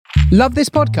Love this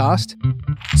podcast?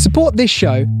 Support this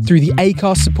show through the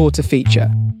Acast supporter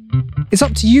feature. It's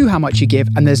up to you how much you give,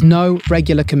 and there's no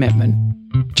regular commitment.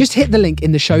 Just hit the link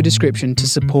in the show description to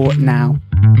support now.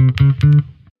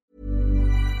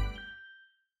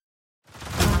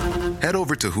 Head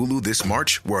over to Hulu this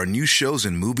March, where our new shows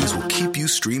and movies will keep you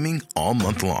streaming all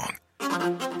month long.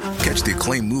 Catch the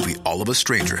acclaimed movie All of Us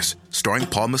Strangers, starring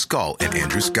Paul Mescal and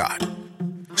Andrew Scott.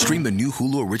 Stream the new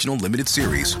Hulu original limited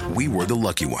series We Were the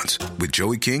Lucky Ones with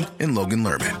Joey King and Logan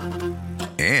Lerman.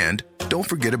 And don't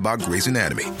forget about Grey's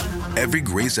Anatomy. Every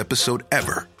Grey's episode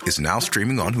ever is now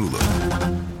streaming on Hulu.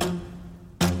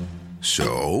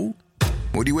 So,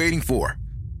 what are you waiting for?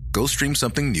 Go stream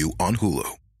something new on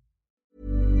Hulu.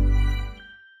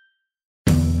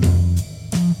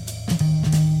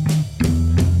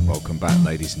 Welcome back,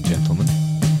 ladies and gentlemen,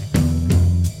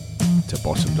 to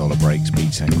Bottom Dollar Breaks,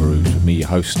 Beats and Grooves with me, your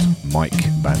host, Mike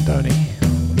Bandoni.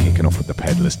 Kicking off with the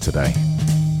Peddlers today.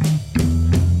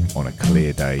 On a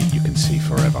clear day, you can see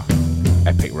forever.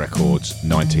 Epic Records,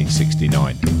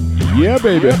 1969. Yeah,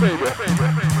 baby!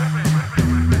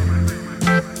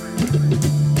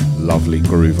 Lovely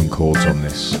groove and chords on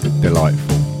this.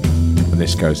 Delightful. And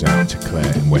this goes out to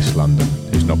Claire in West London,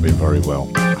 who's not been very well.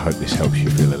 I hope this helps you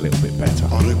feel a little bit better.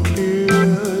 On a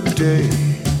clear day,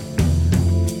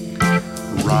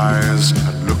 rise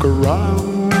and look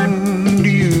around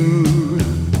you,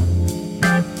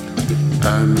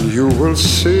 and you will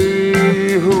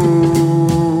see who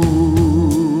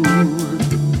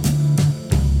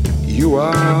you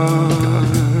are.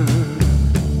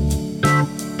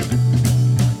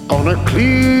 On a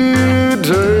clear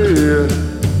day,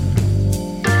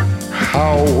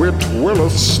 how it will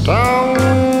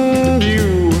astound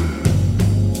you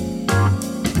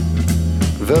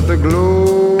that the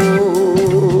glow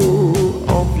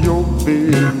of your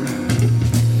being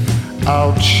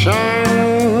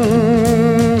outshines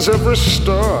every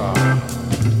star.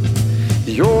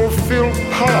 You'll feel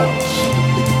part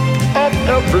of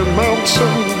every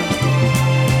mountain,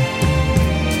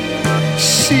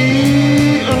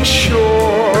 sea and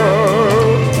shore,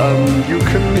 and you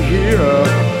can hear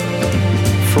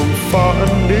from far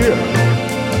and near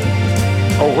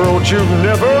a world you've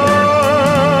never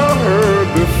heard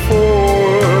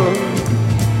before.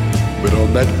 But on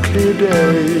that clear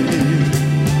day,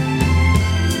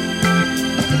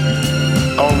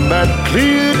 on that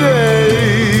clear day,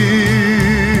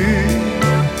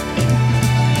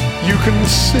 you can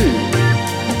see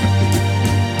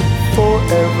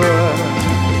forever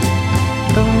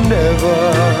and ever,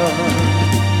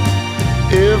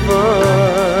 evermore.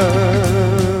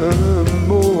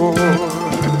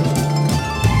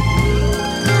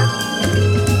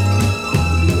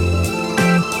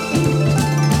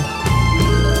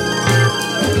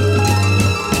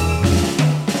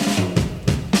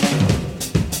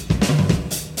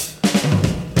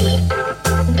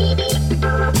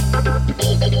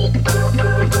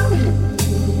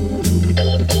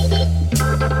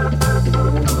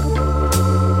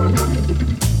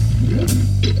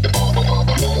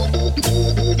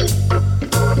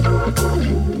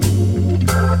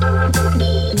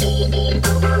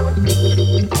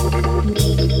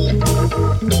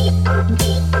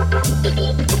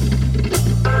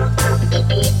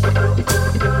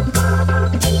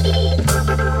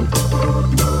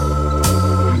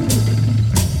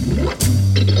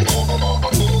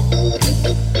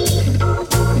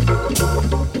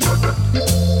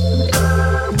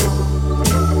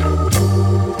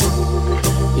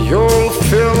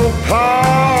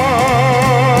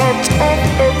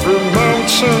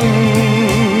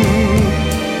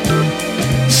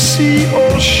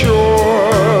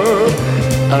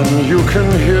 And you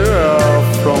can hear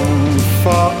from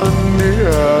far and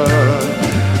near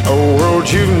a world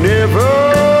you've never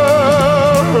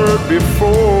heard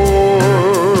before.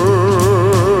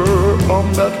 On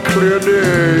that clear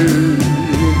day,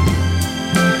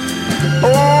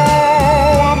 oh,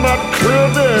 on that clear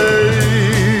day,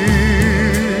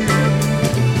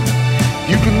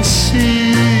 you can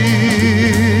see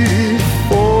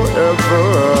forever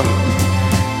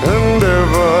and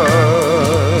ever.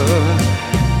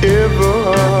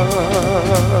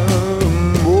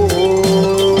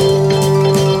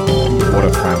 What a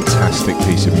fantastic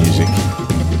piece of music.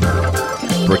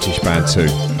 British band too.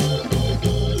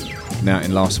 Now,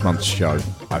 in last month's show,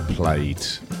 I played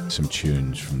some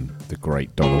tunes from the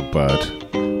great Donald Byrd.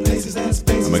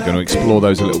 And we're going to explore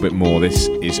those a little bit more. This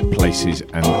is Places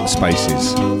and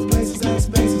Spaces,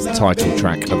 title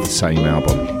track of the same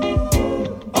album.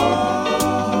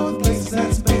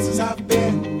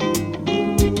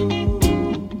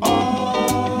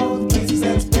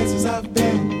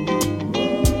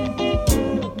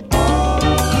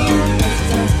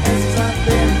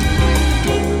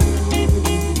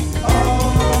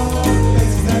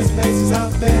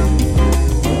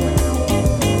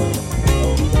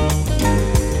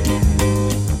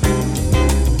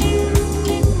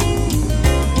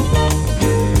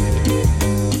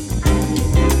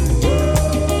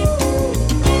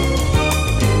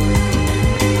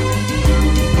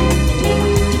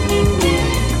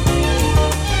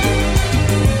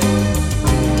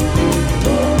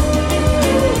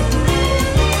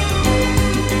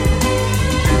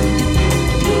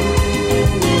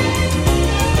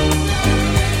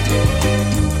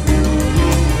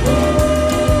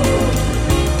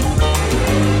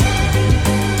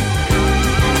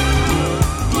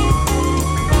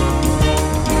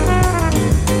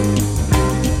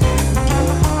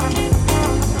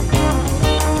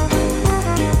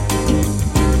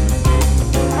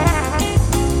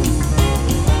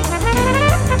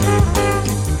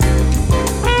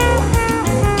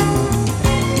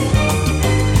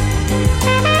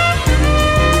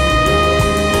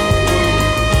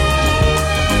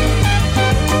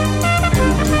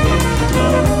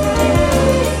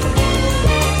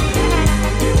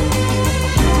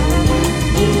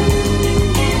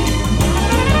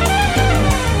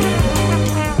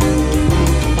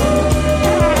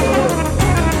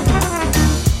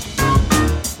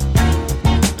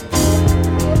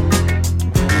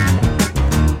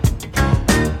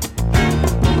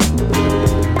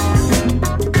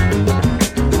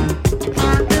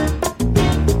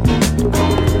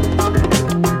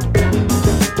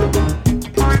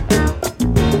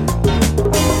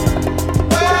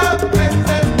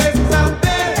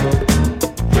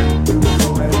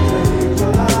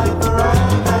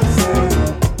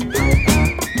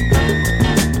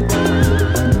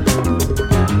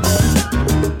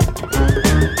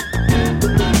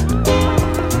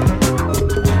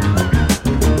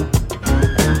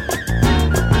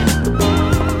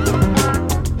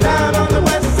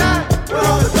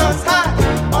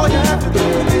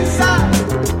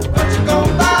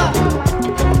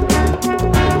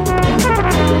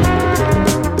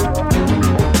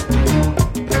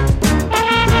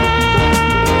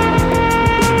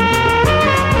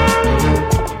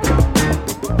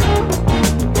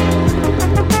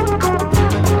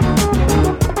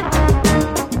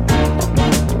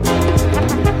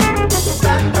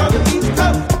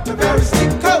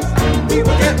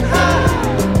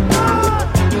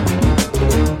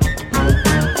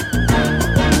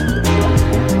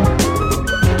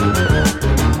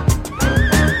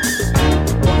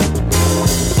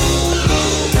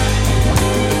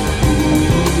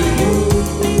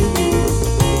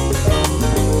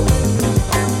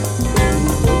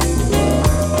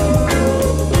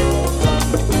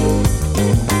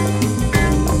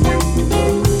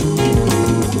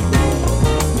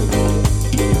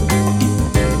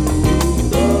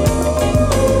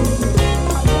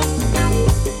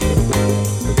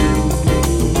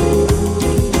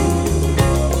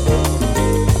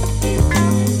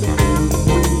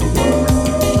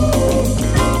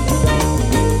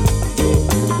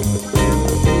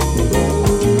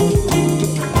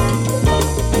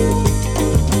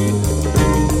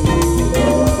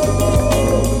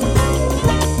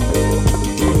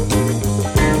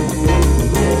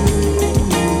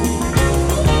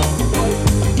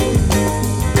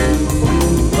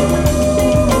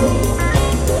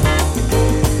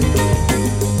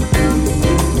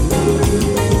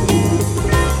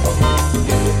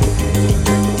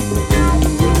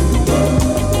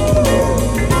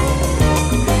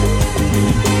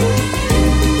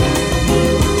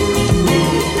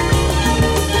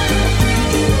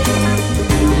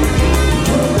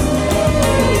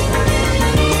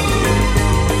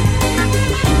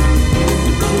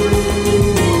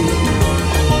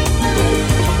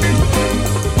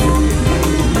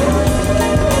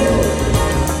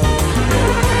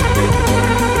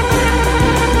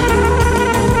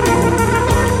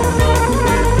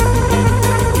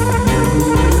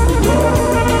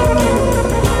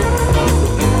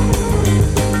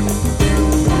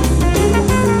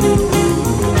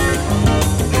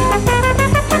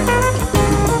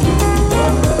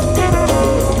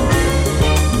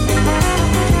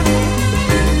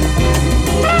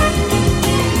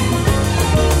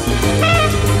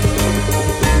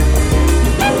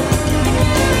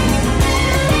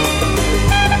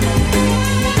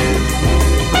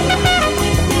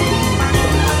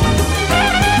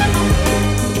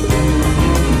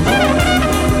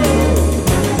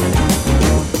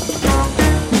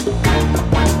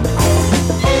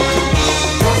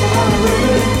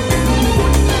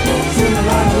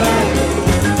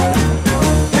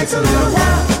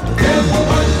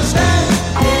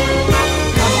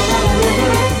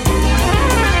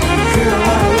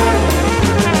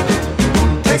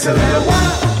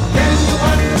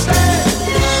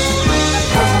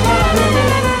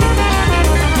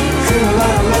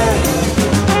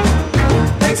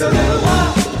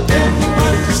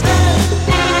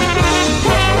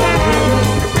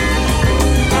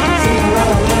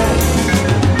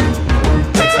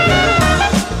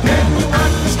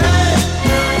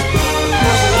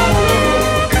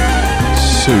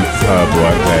 Superb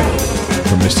work there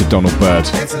from Mr. Donald Byrd.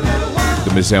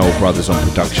 The Mazel brothers on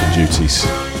production duties.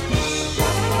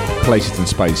 Places and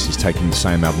Spaces taking the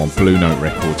same album on Blue Note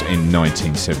Records in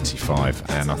 1975,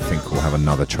 and I think we'll have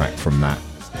another track from that.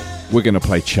 We're going to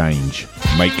play Change,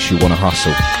 Makes You Wanna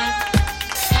Hustle.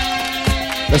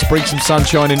 Let's bring some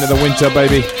sunshine into the winter,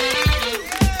 baby.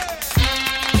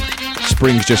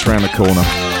 Spring's just round the corner.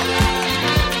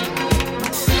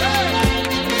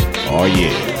 Oh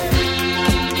yeah.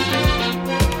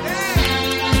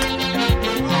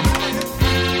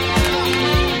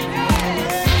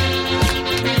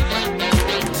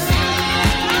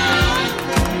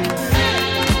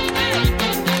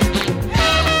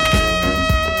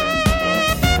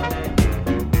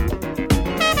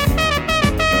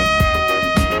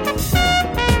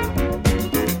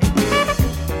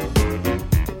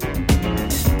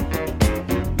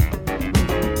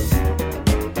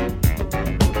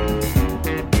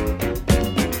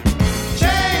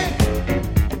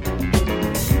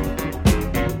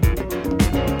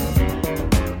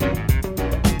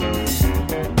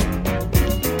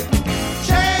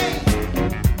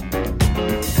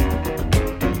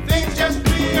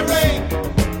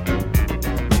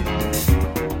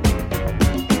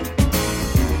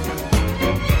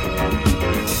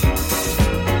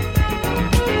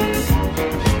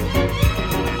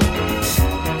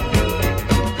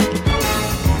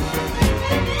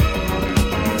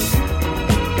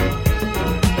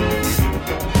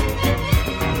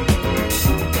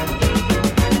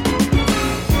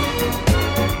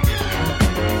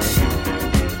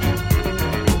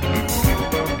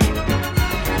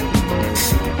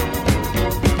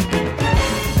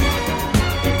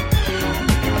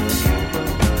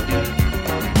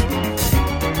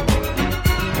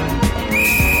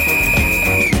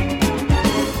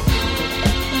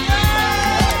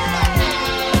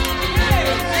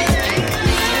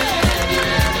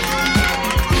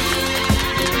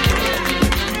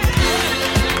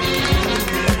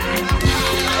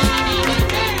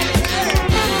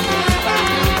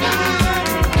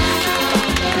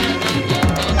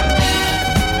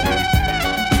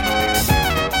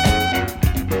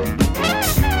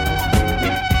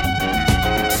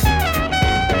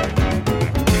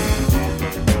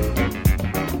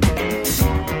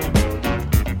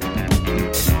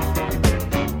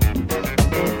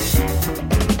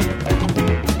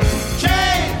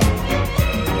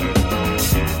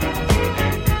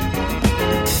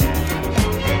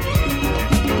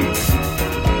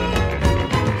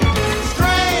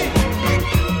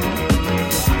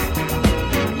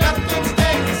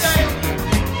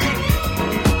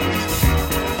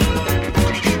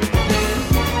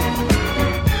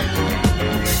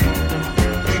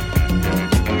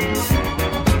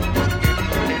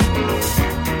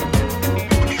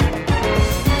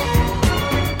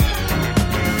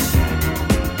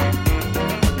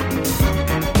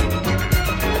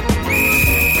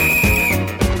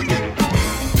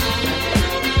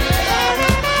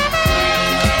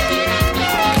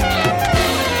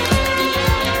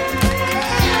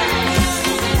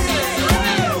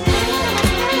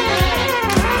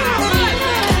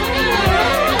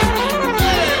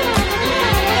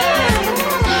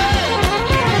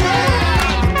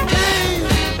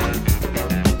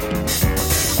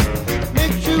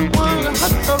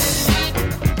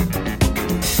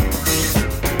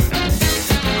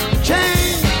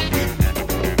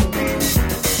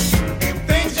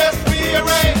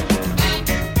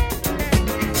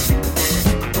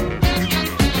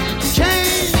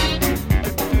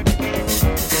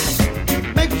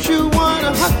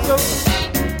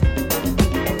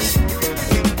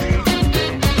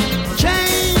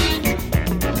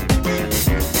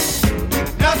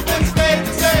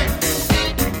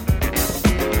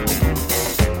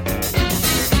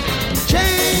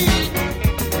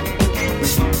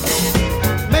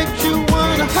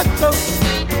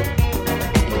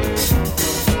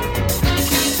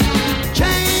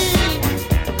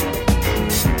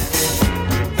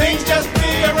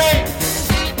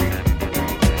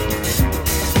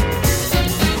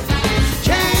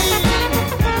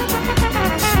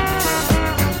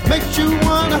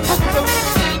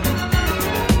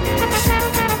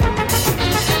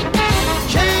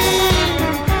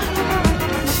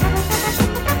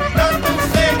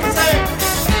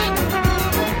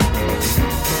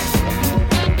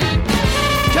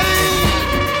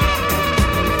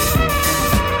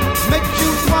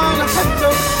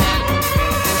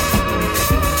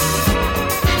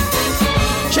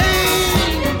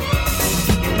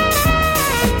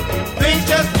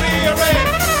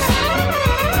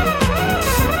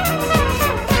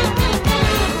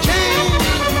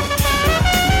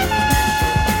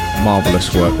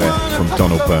 Marvellous work there from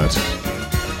Donald Byrd.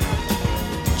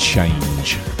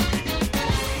 Change.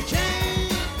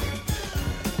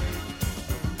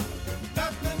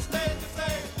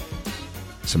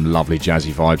 Some lovely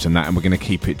jazzy vibes in that, and we're going to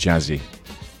keep it jazzy.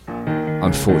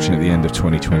 Unfortunately, at the end of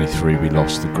 2023, we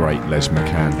lost the great Les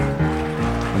McCann.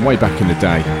 And way back in the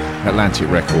day, Atlantic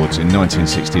Records in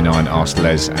 1969 asked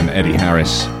Les and Eddie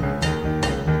Harris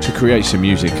to create some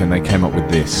music, and they came up with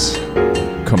this.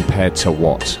 Compared to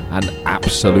what? An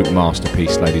absolute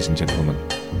masterpiece, ladies and gentlemen.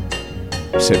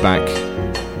 Sit back,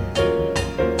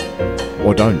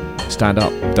 or don't. Stand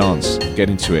up, dance, get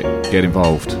into it, get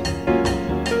involved.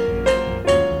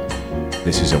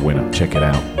 This is a winner. Check it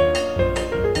out.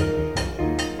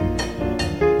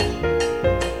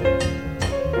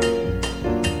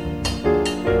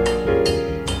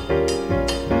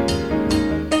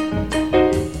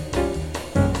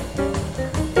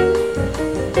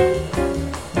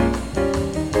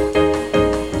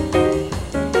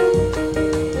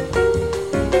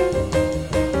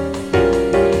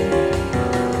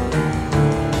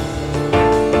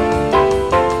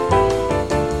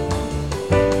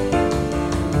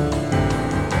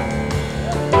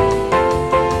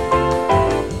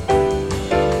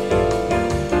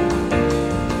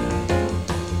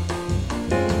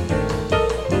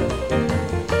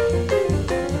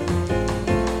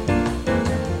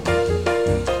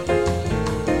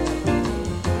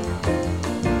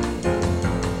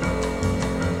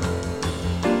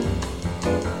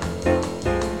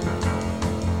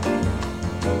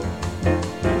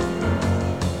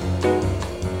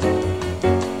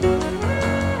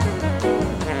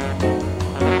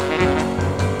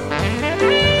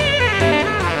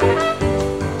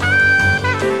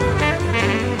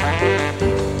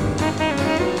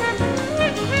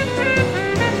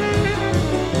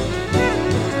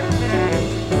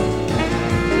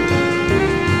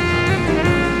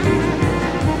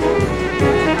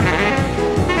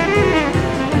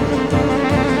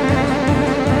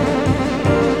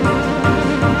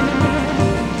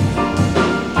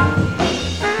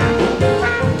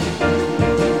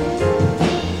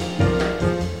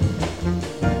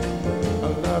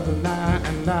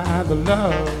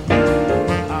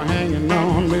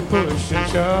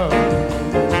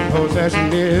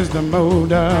 The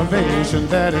motivation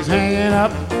that is hanging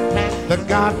up the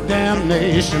goddamn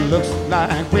nation. Looks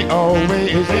like we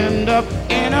always end up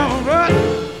in a rut.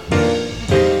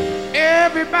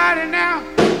 Everybody now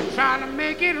trying to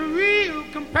make it real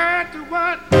compared to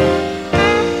what?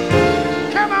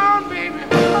 Come on, baby.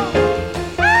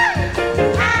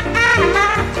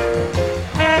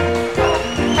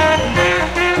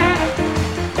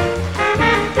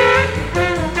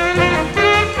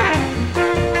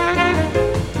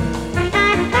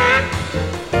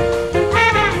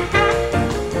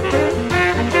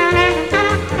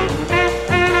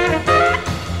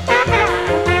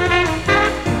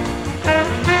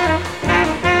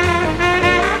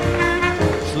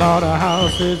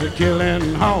 Slaughterhouses are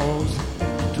killing hogs,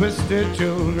 twisted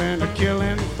children are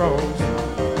killing frogs,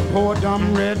 poor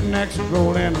dumb rednecks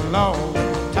rolling logs,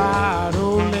 tired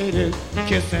old ladies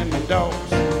kissing the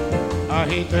dogs. I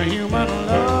hate the human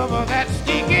love of that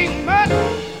stinking mud.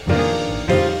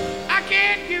 I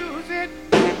can't use it,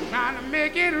 trying to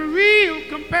make it real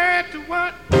compared to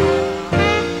what?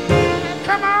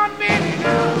 Come on, baby,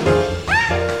 now.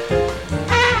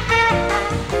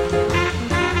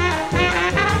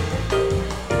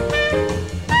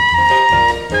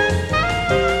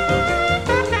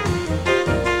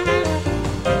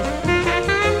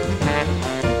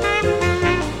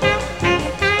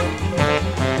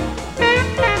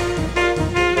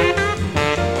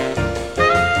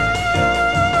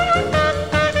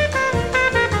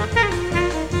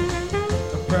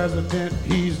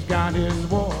 He's got his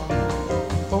war.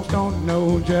 Folks don't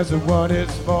know just what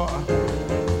it's for.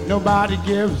 Nobody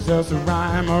gives us a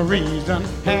rhyme or reason.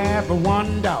 Half of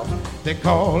one doubt, they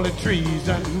call it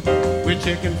treason. With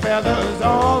chicken feathers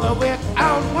all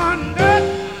without one gut.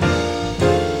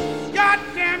 God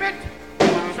damn it,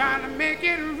 trying to make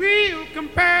it real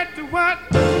compared to what?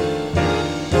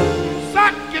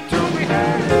 Suck you to me.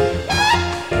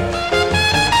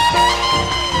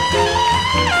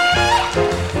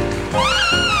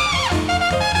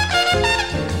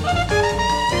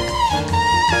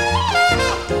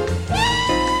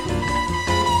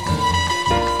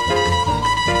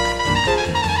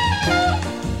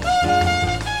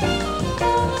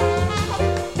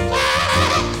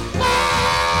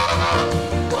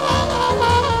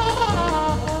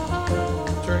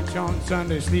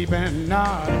 Sunday sleeping,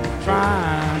 not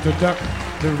trying to duck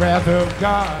the wrath of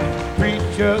God.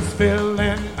 Preachers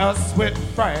filling us with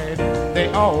fright. They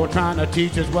all trying to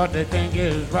teach us what they think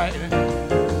is right.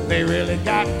 They really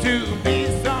got to be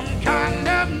some kind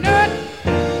of nut.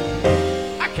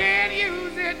 I can't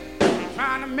use it. I'm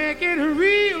trying to make it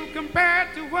real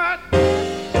compared to what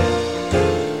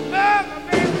other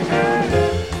baby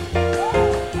had.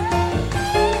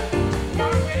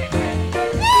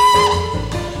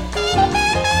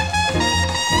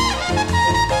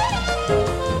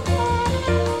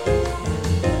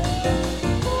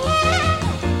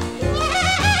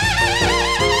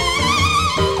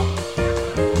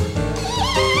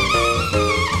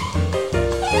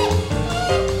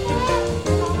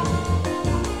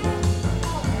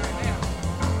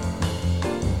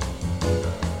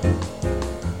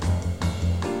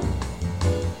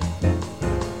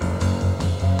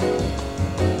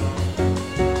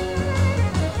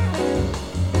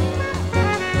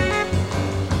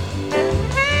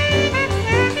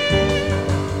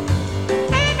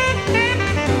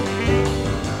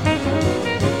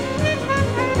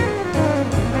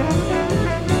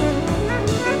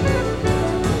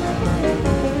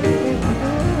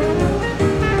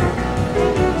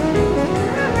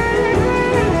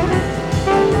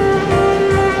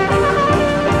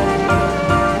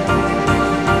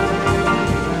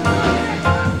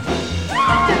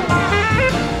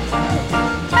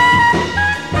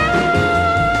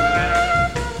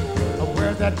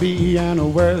 Be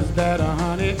and where's that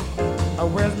honey?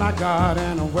 Where's my God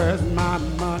and where's my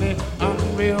money?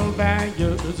 Unreal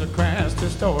values, a crass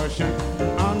distortion.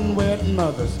 Unwed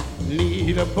mothers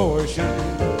need abortion.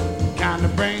 Kind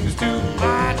of brings to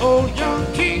mind old young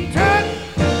King Tut.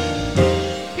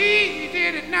 He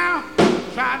did it now,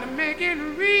 trying to make it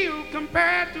real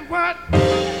compared to what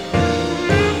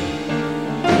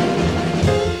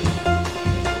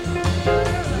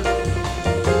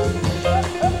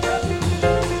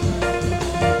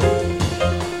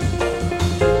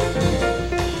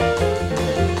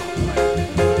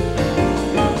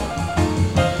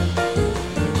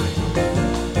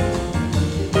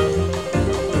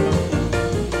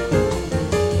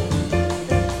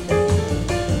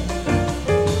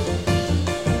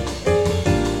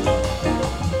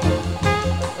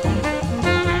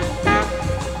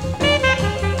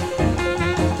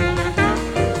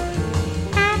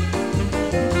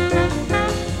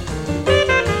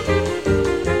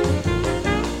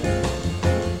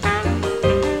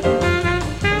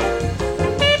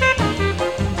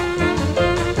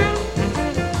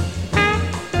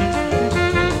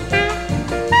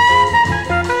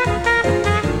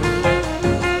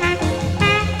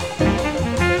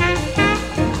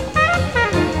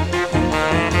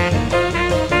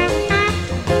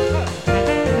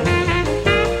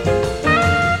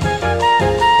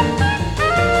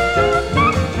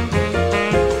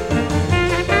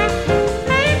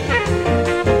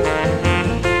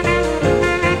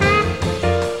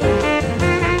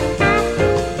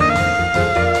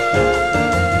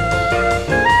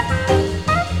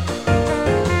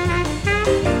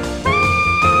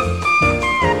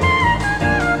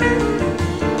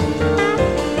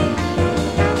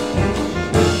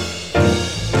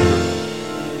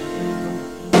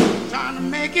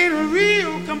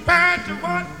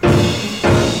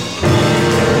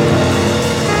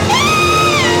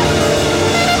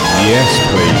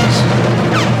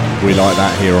like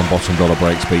that here on Bottom Dollar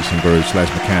Breaks, Beats and Grooves. Les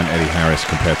McCann, Eddie Harris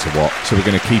compared to what? So we're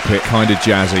going to keep it kind of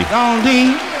jazzy. Don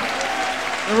Dean,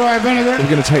 Roy Vinegar. We're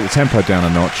going to take the tempo down a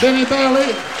notch. Benny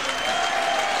Bailey,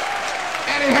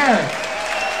 Eddie Harris.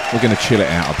 We're going to chill it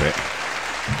out a bit.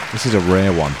 This is a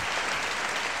rare one.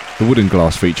 The Wooden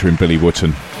Glass featuring Billy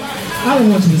Wootton.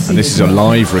 And this is a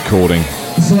live recording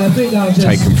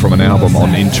taken from an album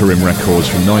on Interim Records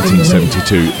from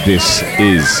 1972. This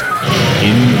is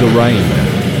In the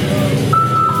Rain.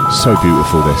 So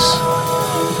beautiful,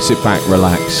 this. Sit back,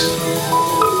 relax.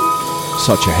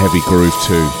 Such a heavy groove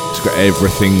too. It's got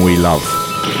everything we love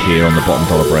here on the Bottom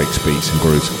Dollar Breaks, Beats and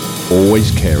Grooves. Always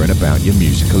caring about your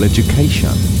musical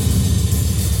education.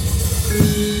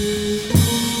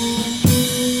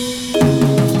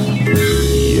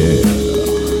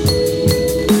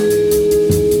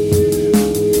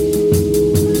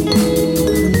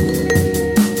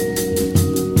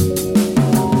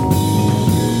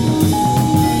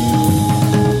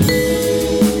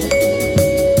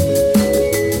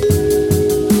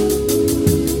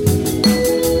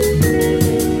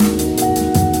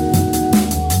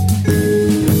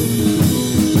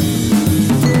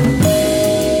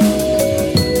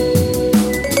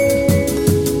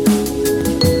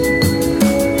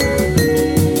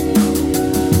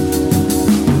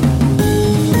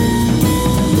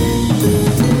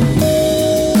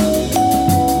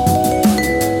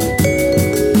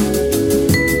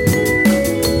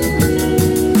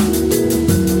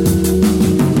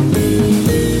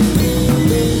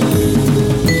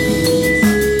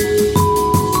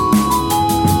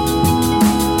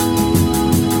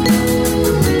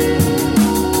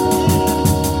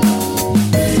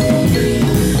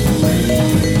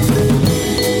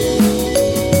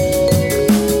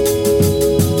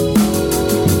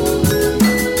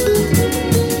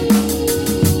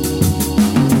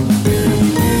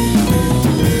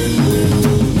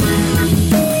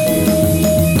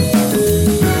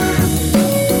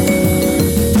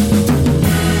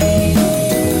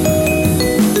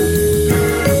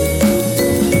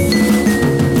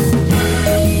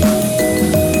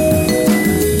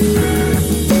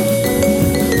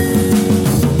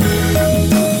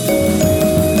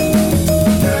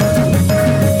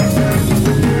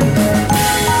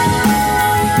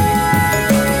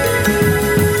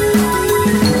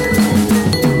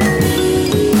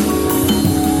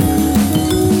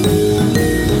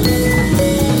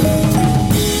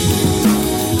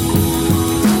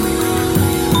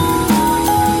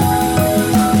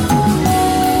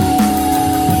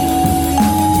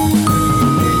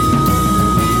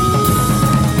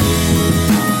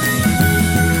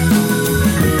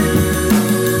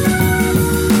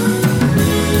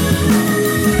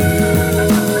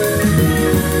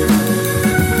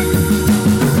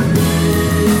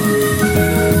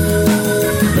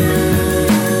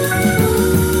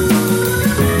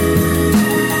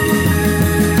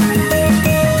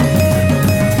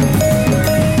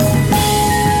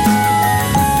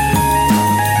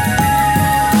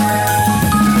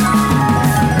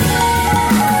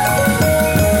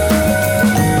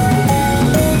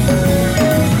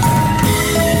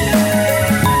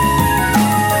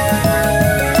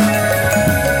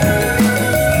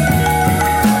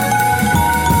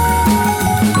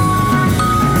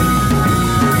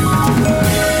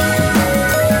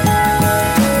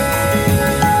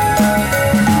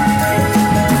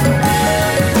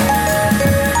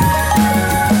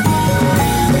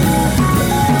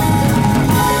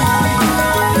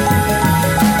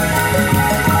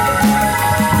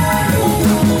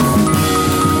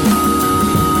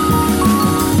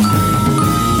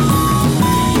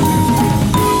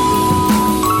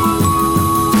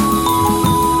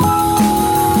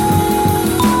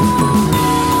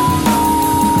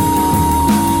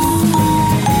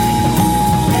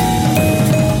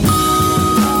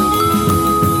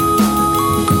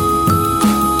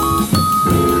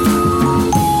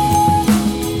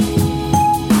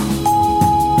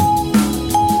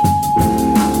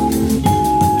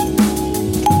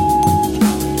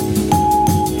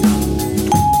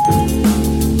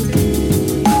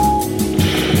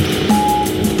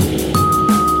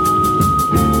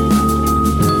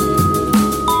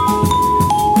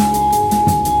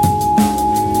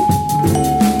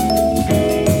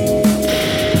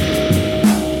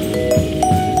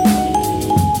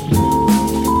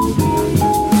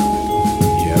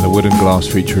 Glass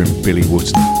featuring Billy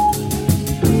Woodson.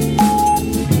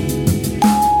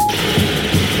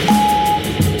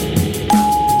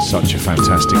 Such a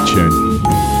fantastic tune.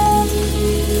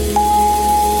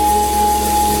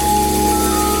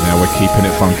 Now we're keeping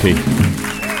it funky.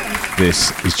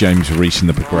 This is James Reese and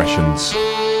the Progressions.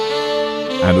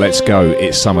 And let's go,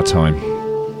 it's summertime.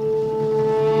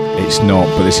 It's not,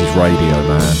 but this is radio,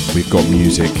 man. We've got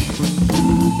music.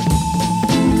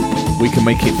 We can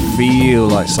make it feel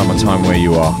like summertime where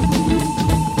you are.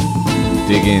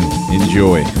 Dig in,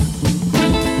 enjoy.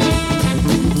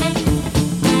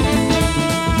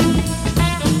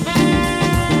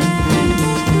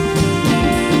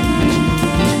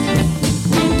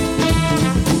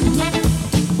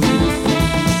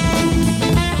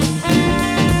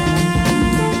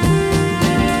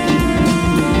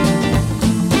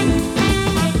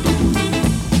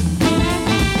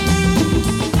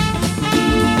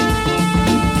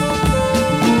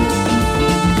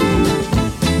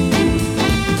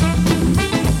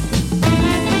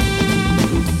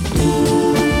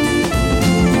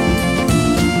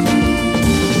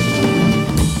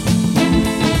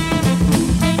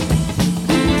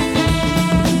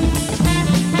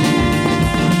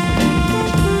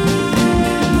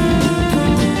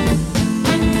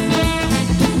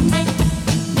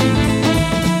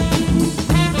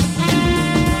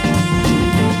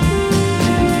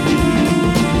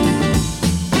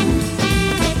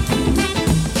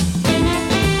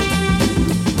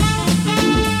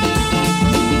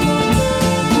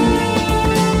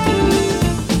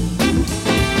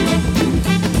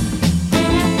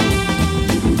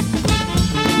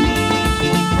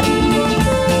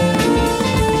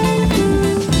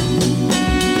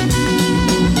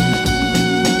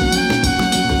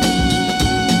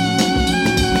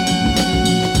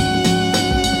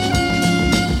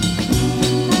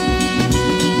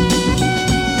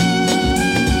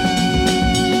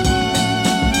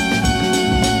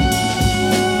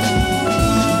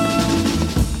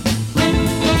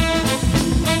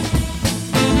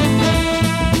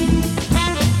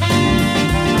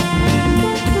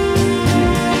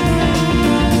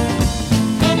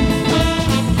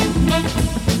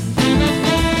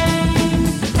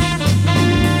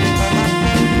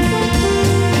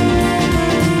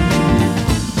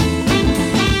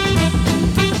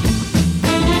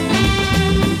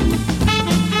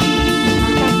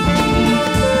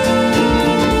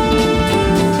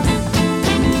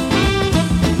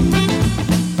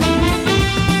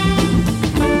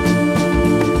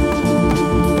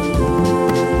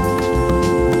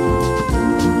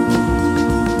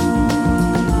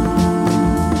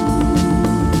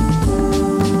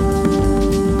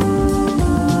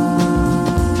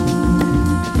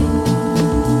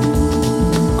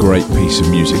 Great piece of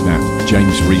music, that.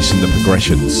 James Reese and the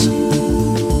Progressions.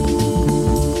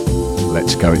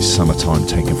 Let's Go, It's Summertime,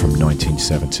 taken from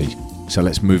 1970. So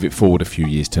let's move it forward a few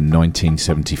years to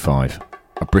 1975.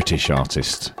 A British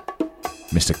artist,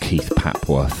 Mr. Keith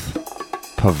Papworth,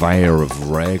 purveyor of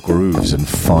rare grooves and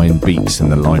fine beats in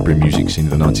the library music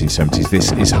scene of the 1970s.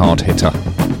 This is Hard Hitter.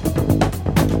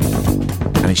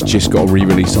 And it's just got a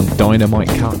re-release on Dynamite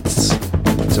Cuts.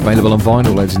 It's available on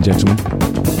vinyl, ladies and gentlemen.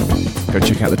 Go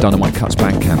check out the Dynamite Cuts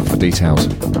Bandcamp for details.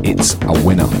 It's a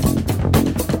winner.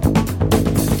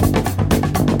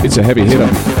 It's a heavy hitter.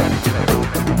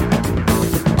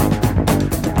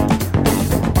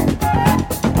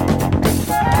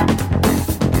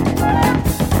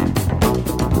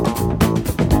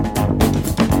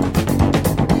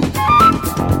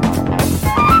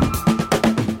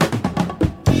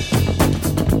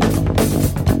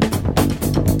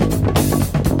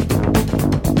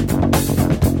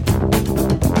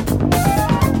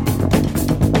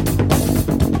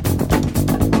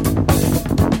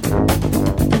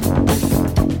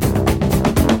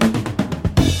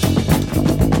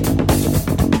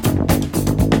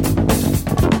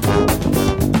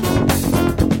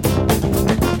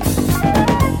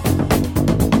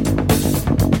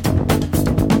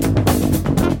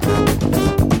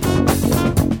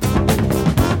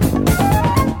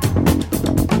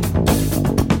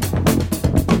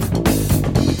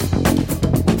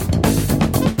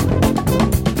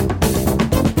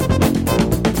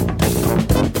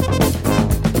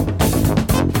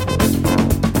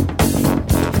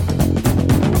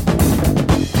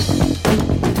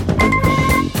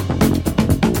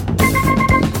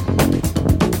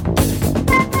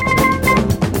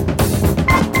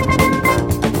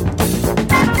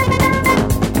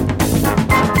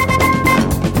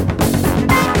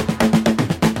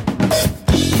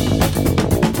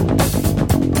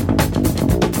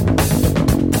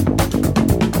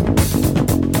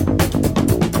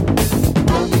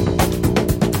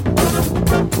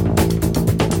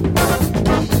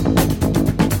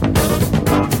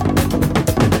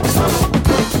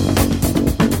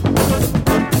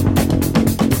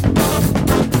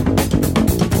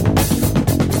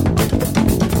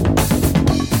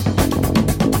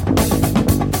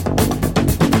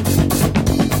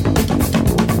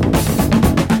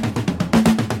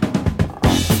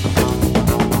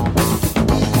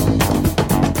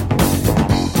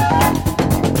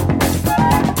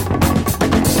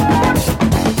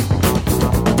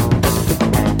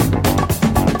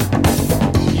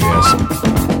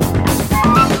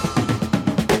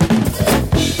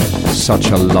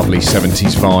 Such a lovely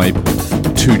 70s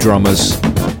vibe. 2 drummers.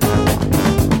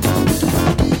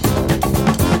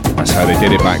 That's how they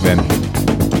did it back then.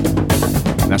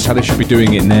 And that's how they should be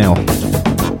doing it now.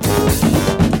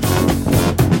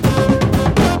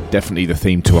 Definitely the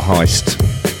theme to a heist.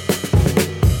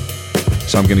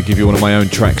 So I'm going to give you one of my own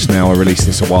tracks now. I released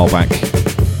this a while back.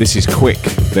 This is Quick,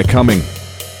 They're Coming.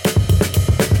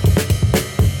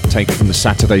 Taken from the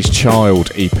Saturday's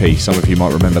Child EP. Some of you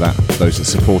might remember that, those that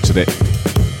supported it.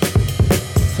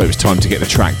 So it was time to get the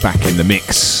track back in the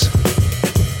mix.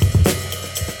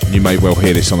 And you may well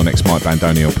hear this on the next Mike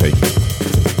Bandoni LP.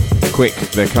 Quick,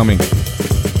 They're Coming.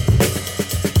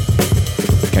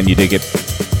 Can you dig it?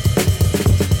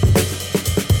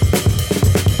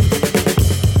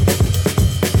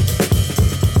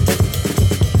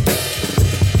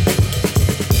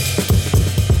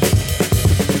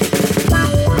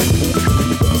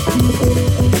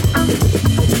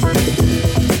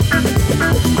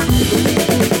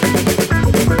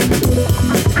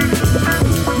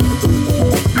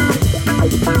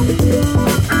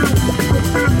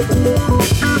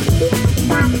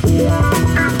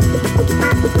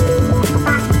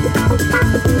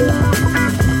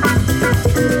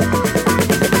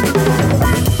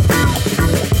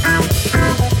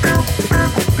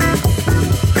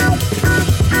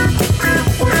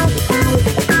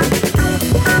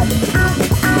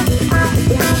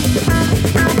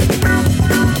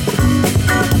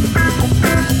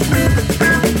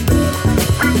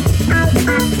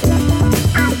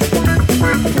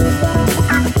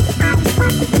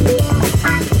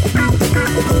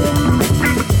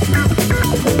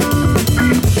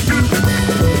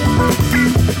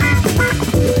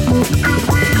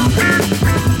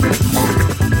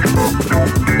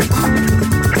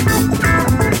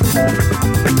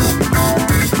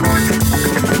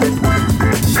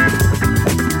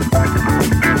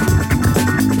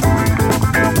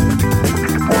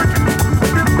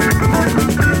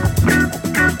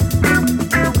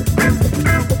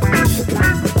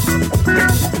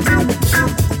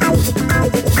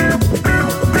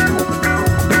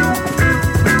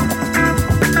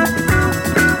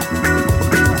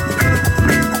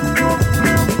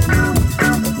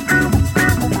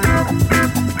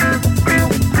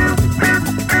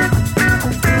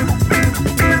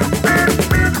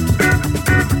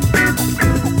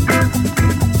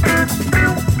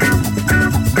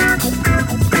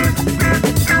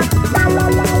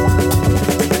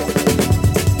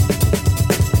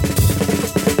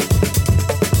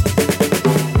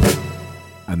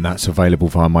 That's available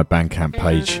via my Bandcamp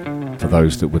page for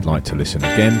those that would like to listen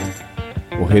again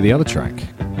or hear the other track.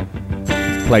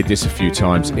 Played this a few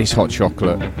times. It's hot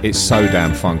chocolate. It's so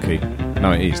damn funky.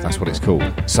 No, it is. That's what it's called.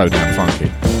 So damn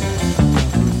funky.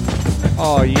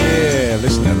 Oh yeah,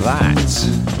 listen to that.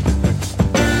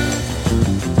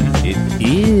 It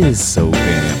is so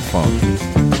damn funky.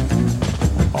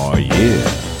 Oh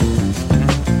yeah.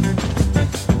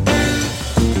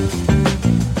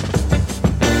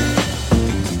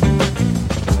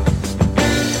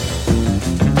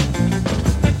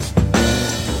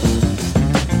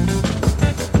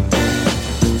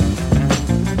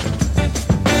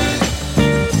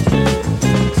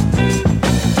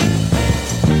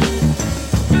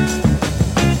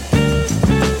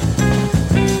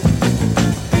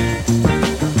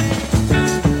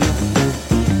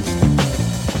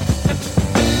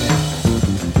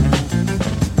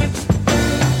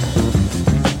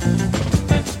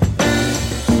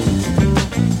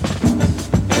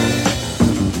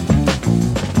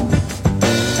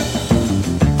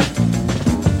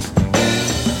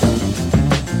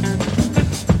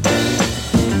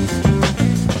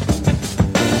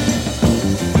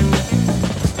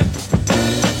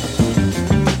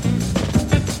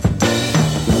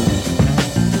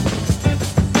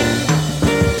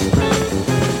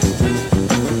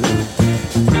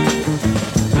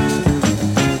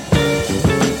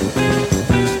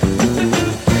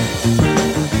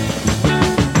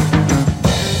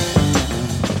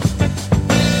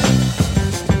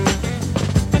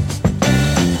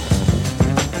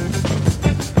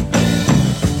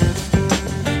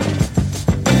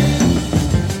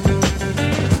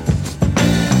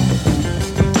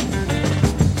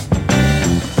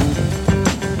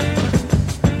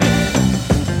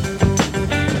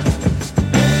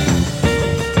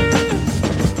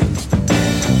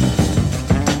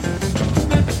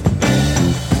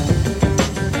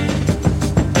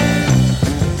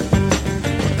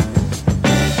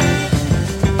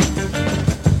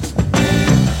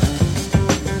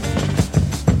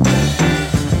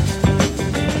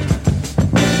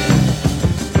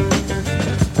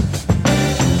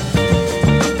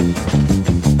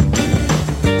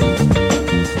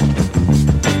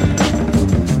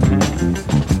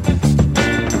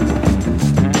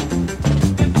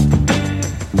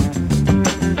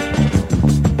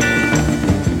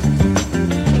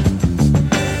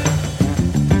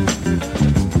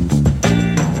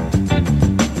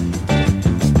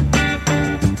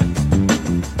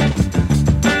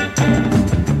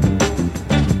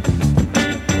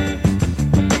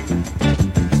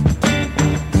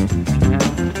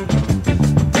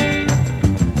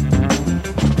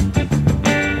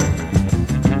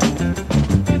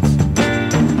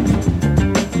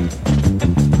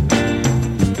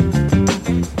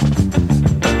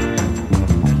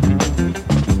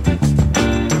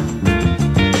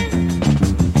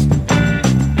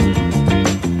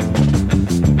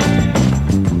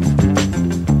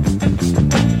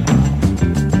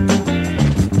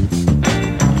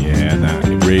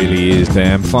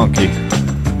 damn funky.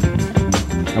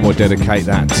 And we'll dedicate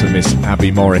that to Miss Abby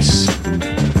Morris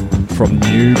from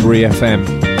Newbury FM.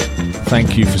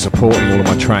 Thank you for supporting all of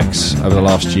my tracks over the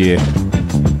last year.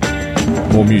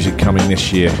 More music coming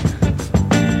this year.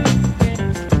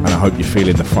 And I hope you're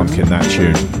feeling the funk in that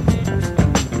tune.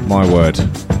 My word.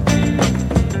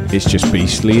 It's just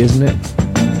beastly, isn't it?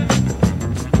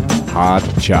 Hard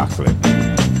chocolate.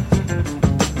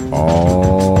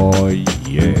 Oh,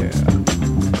 yeah.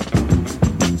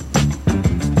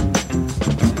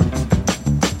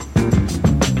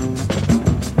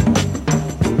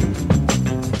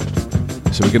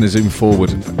 So we're going to zoom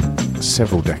forward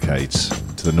several decades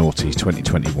to the noughties,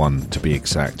 2021 to be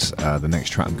exact. The next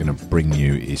track I'm going to bring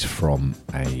you is from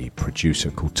a producer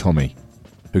called Tommy,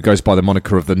 who goes by the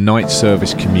moniker of the Night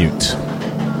Service Commute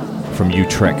from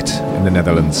Utrecht in the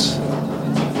Netherlands.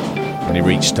 And he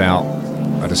reached out,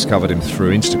 I discovered him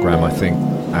through Instagram, I think,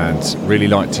 and really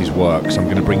liked his work. So I'm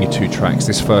going to bring you two tracks.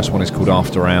 This first one is called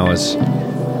After Hours,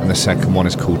 and the second one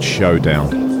is called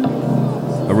Showdown.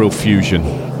 A real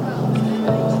fusion.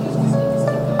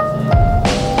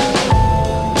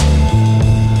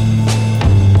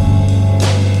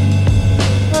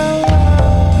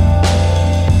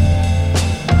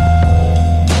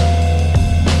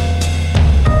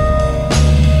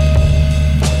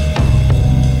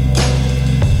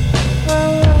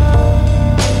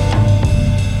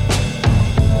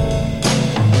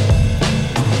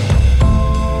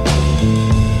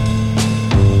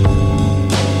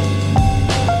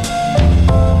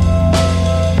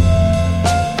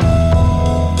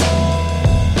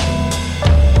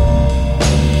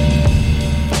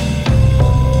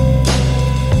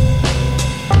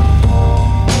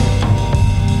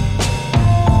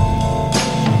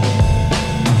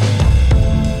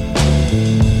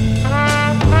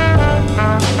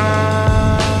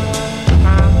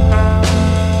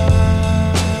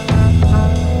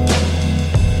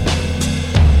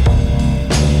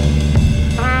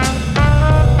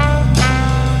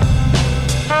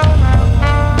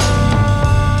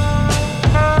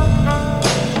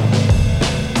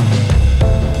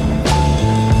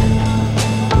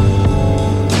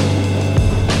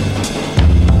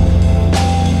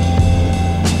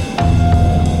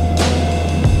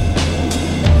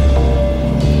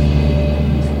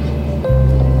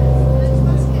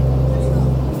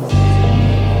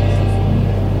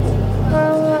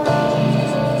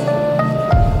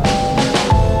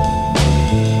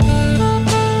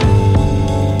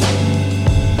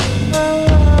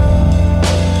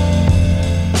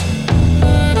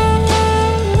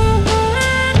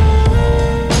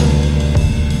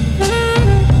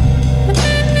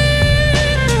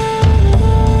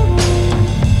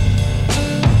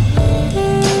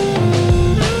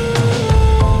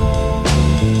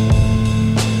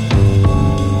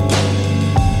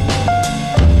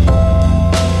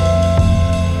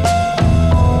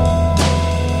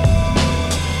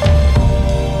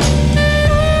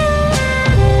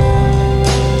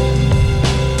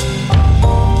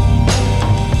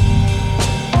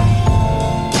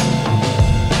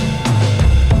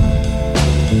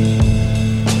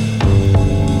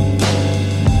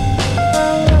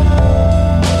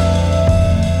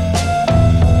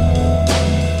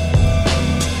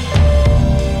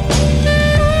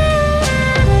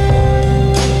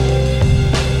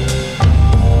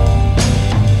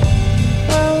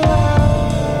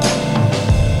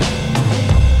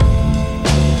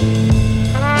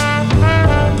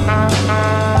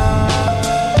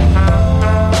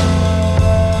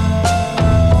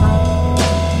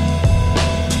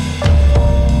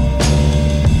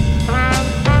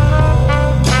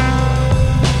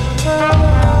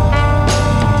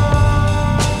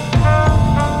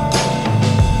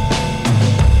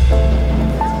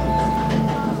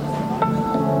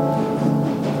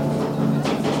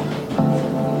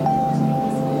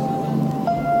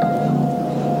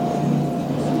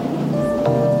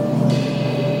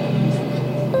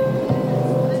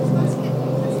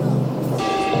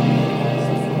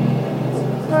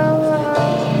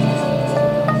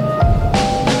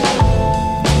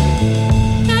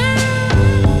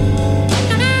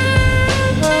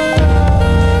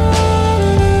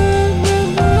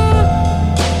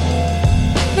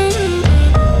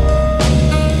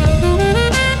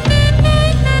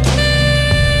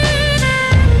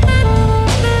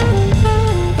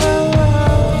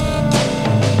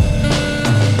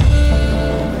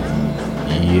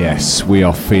 Yes, we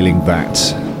are feeling that.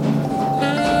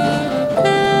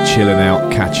 Chilling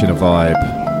out, catching a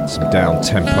vibe. Some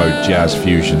down-tempo jazz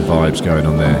fusion vibes going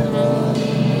on there.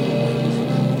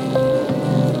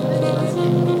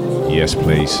 Yes,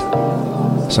 please.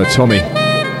 So Tommy,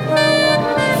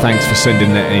 Thanks for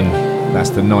sending that in. That's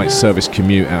the Night Service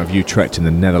Commute out of Utrecht in the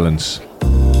Netherlands.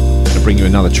 I'm going to bring you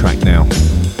another track now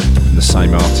from the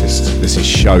same artist. This is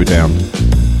Showdown.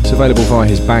 It's available via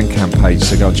his Bandcamp page,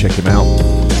 so go and check him out.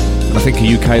 And I think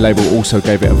a UK label also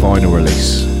gave it a vinyl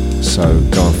release, so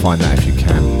go and find that if you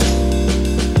can.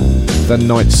 The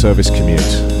Night Service Commute.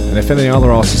 And if any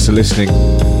other artists are listening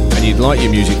and you'd like your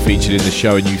music featured in the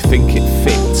show and you think it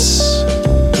fits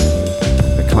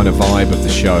the kind of vibe of the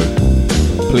show,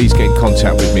 please get in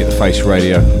contact with me at The Face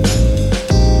Radio.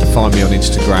 Find me on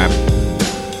Instagram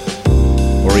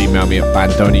or email me at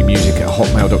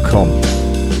bandonimusic@hotmail.com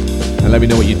and let me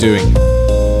know what you're doing.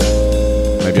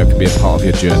 Maybe I can be a part of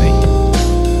your journey.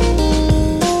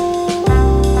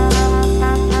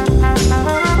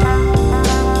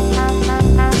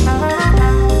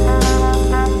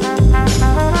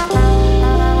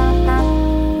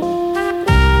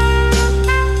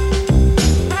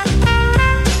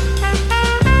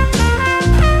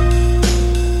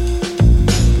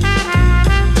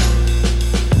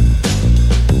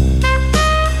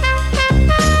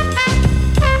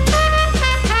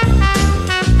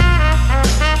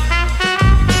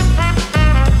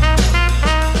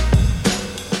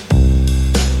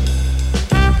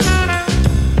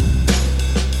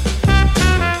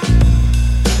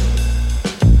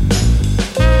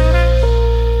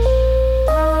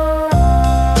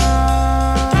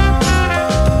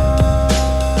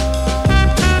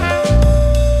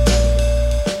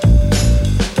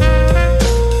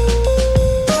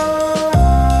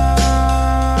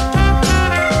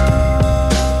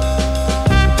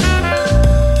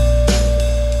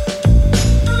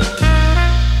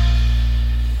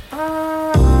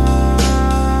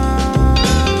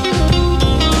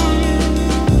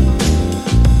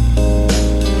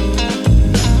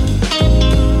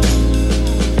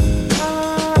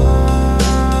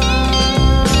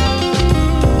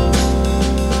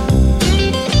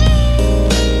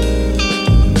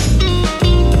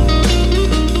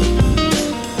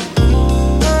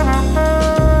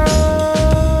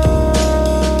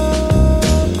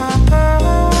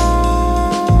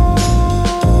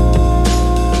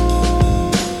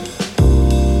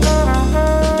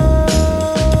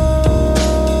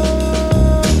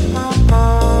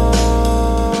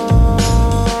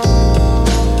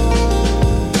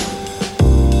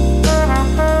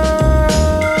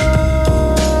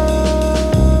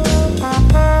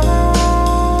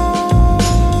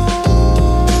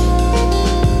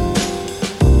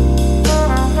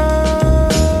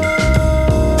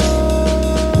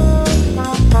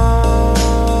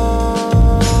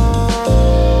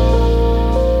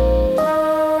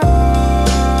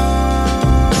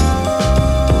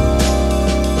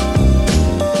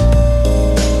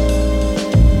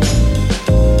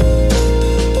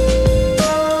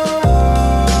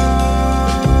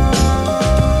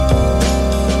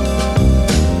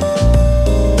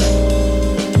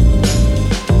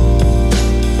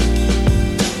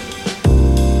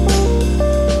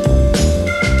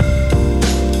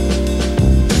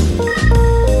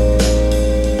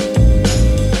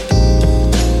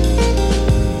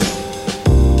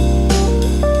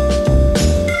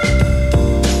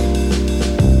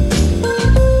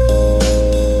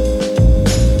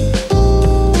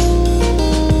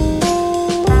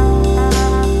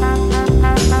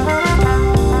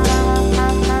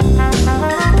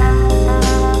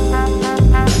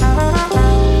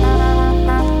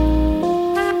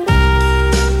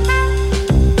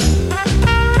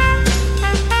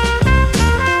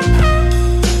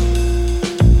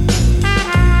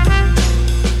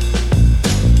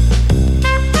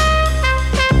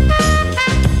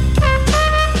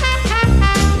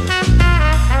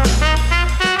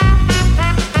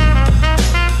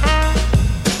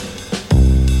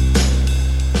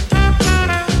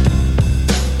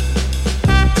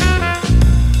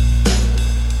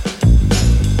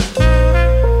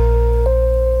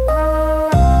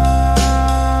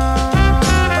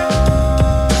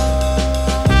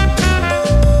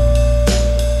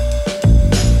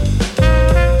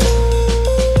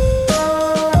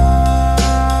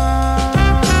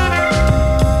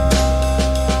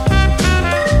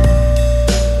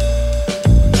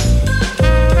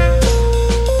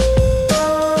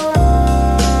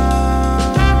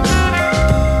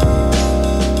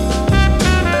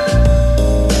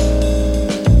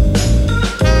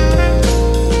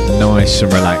 nice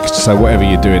and relaxed. So whatever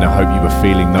you're doing, I hope you were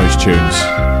feeling those tunes.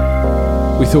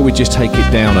 We thought we'd just take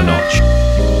it down a notch,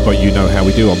 but you know how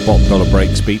we do on Bottom Dollar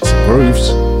Breaks, Beats and Grooves.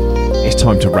 It's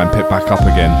time to ramp it back up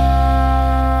again.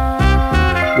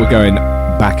 We're going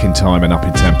back in time and up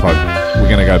in tempo. We're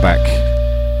going to go back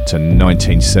to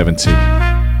 1970.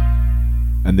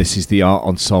 And this is the Art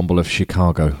Ensemble of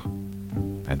Chicago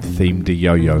and Theme de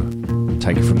Yo-Yo,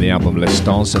 taken from the album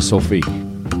L'Estance à Sophie.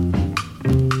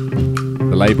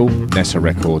 The label, Nessa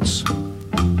Records.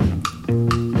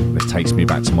 This takes me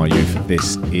back to my youth.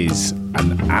 This is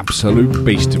an absolute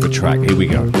beast of a track. Here we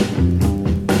go.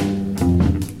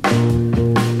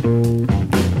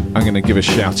 I'm going to give a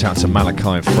shout out to Malachi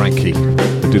and Frankie,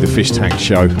 who do the Fish Tank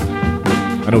show,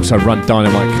 and also run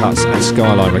Dynamite Cuts and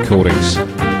Skyline Recordings.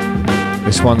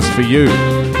 This one's for you.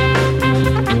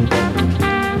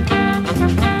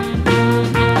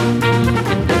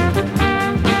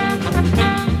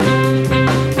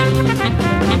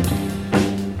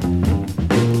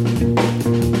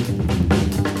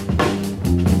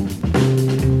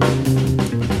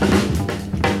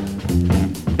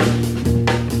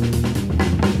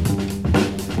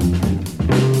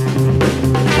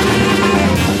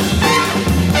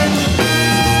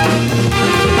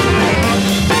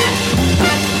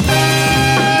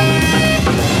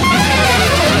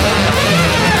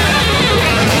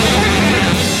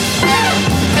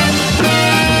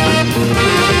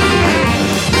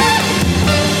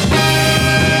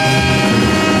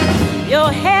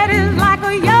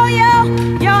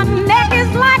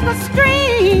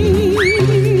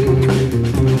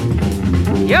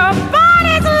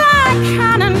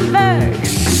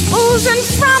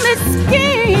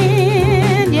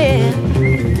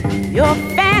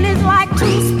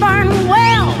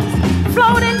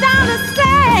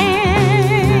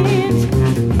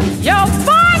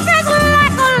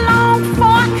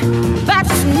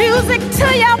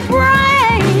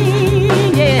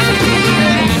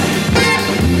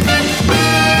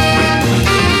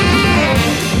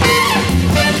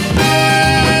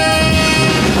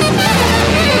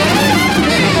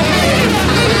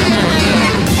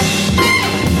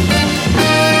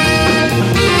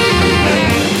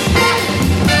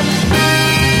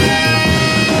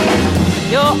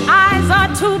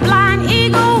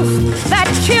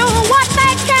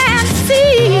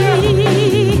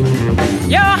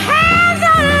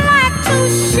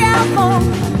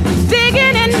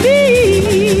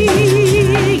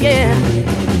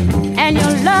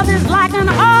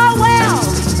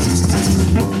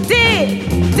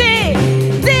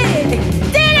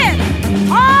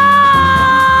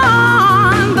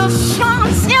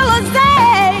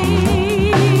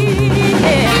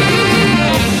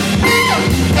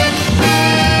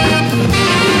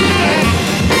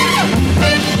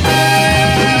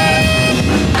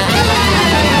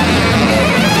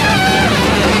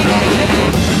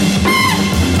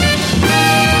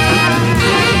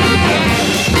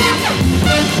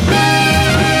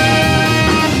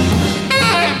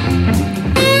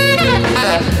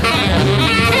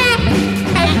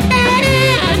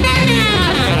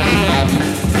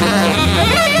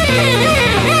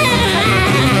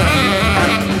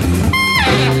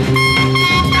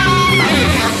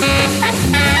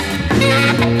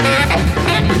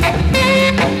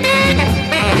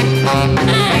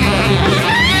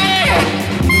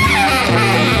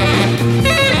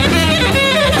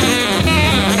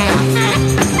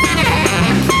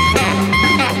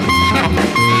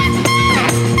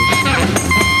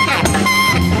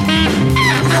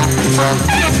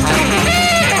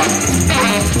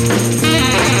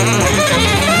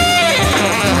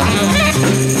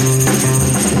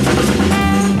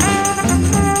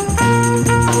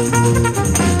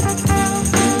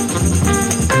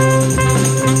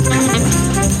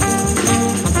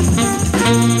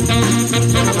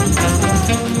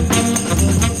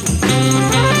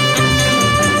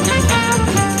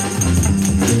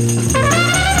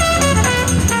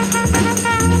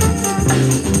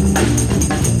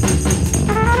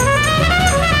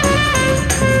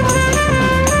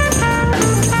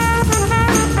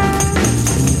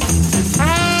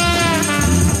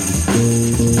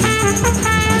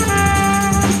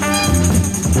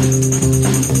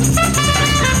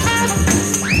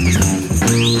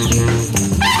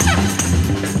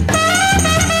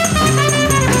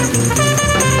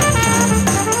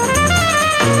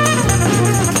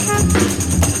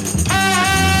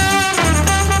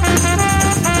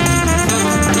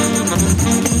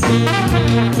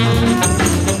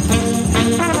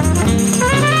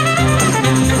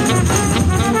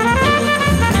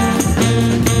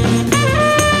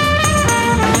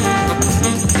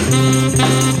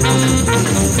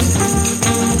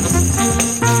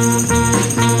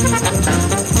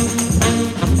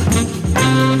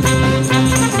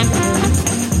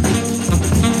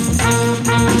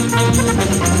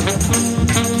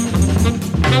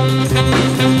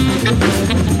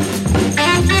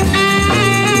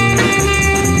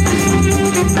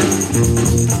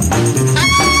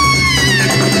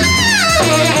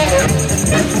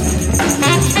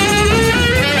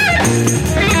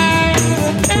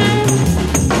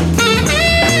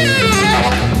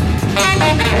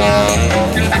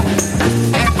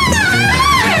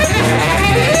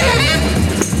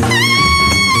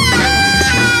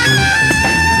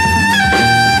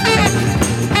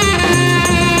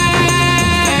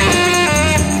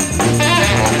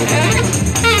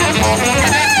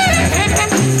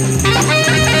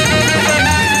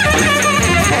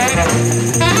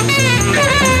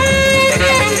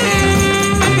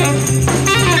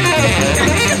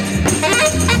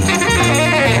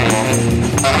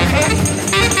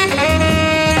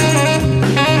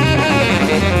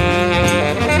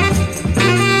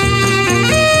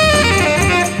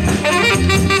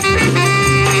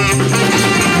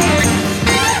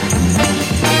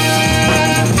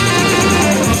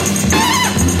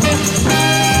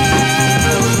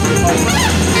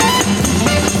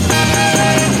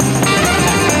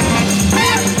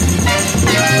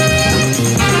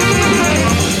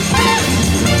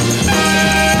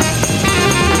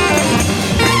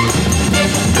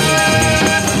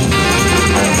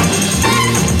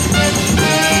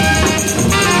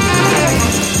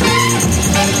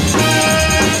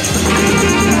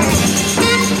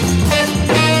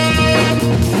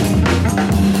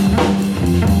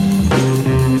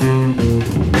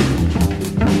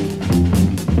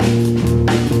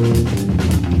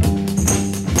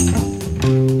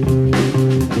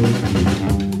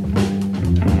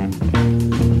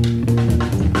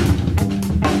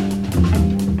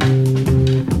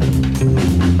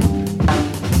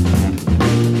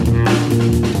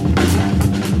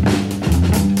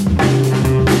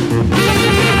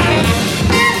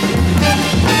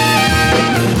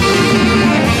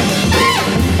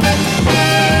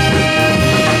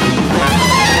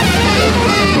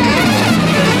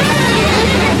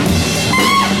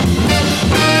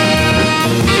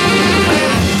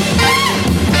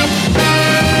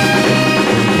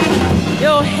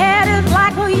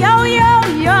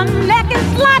 Your neck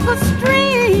is like a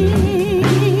stream.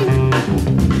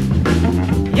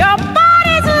 Your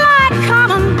body's like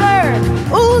cotton bird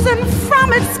oozing from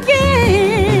its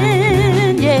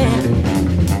skin. Yeah.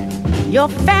 Your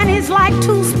fanny's like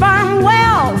two sperm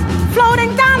wells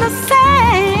floating down the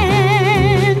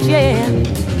sand. Yeah.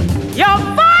 Your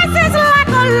voice is like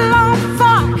a long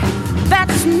thought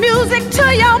that's music to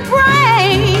your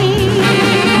brain.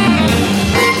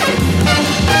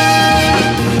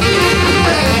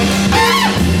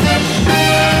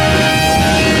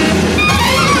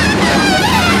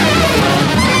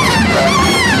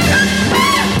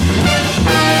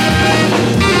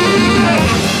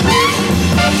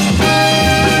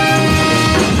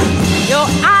 Your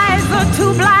eyes are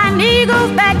two blind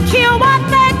eagles that kill what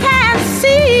they can't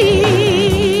see.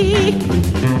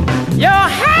 Your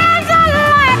hands are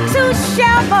like two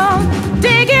shovels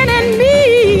digging in me.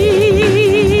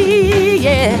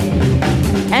 Yeah.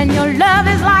 And your love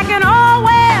is like an old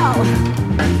well.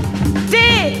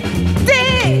 Dig,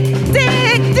 dig,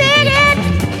 dig, dig it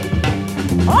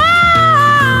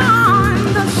on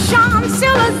the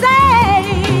Champs-Élysées.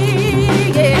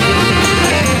 Yeah.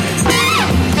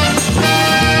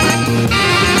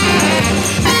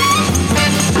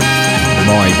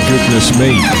 My goodness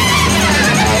me.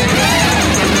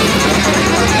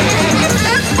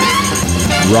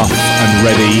 Rough and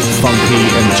ready, funky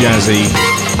and jazzy.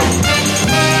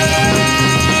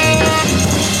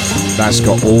 That's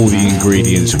got all the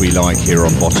ingredients we like here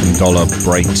on Bottom Dollar.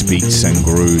 Breaks, beats and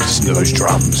grooves. Listen to those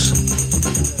drums.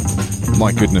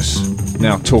 My goodness.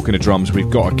 Now, talking of drums, we've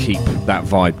got to keep that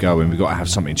vibe going. We've got to have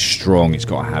something strong. It's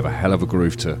got to have a hell of a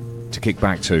groove to kick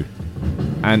back to.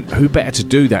 And who better to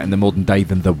do that in the modern day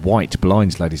than the White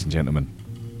Blinds, ladies and gentlemen.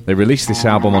 They released this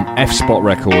album on F-Spot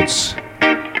Records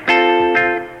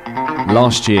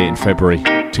last year in February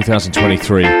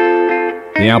 2023.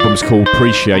 The album's called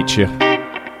Appreciate You.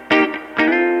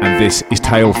 And this is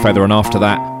Tail Feather. And after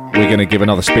that, we're going to give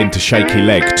another spin to Shaky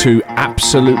Leg. Two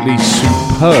absolutely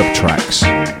superb tracks.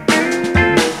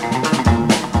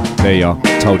 There you are.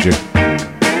 Told you.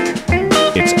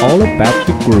 It's all about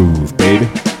the groove, baby.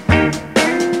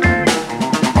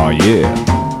 Oh yeah.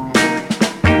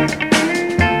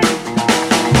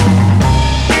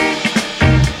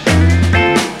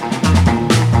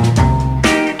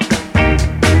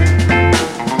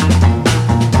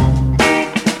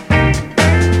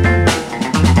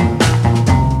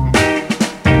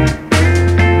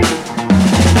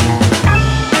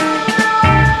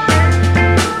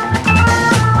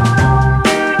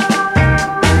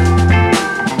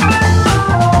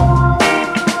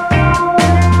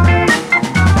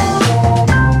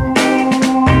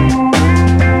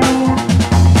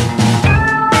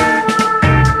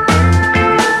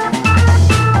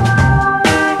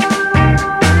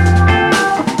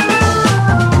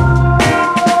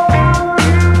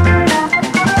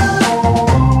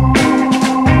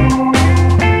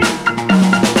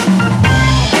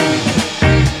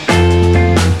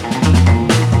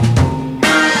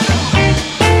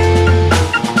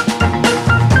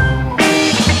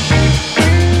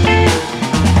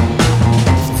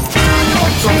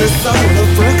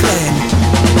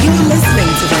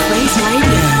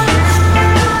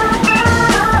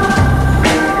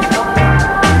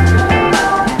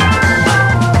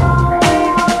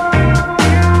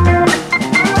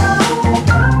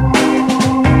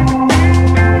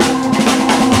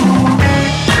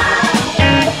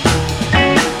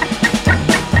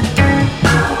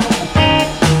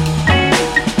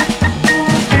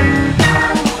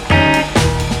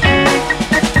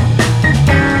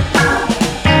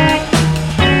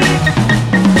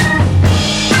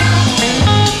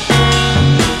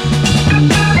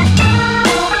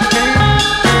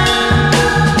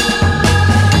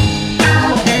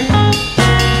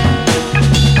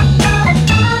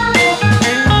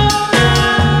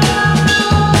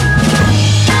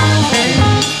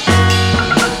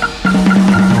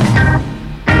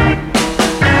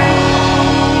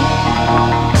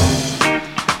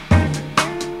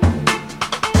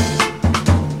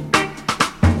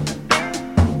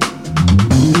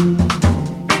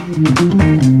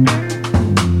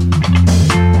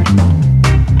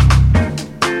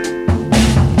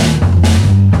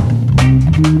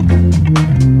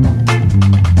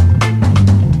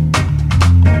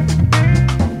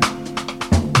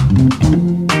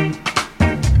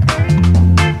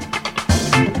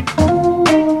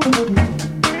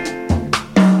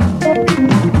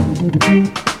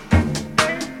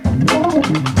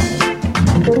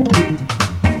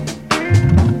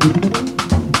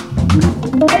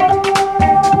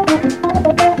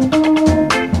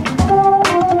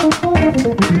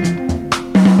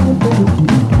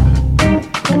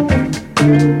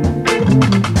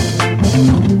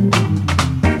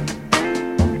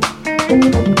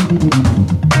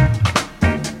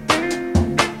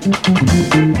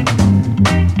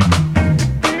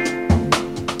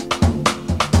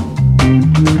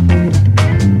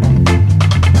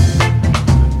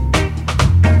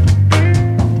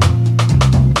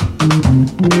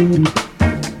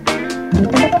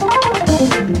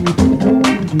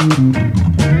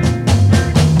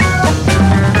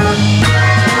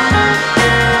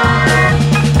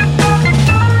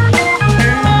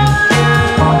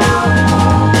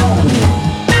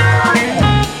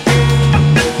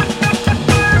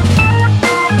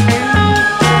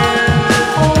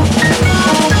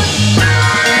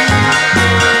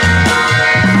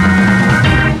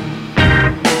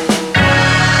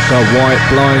 White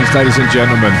Blinds, ladies and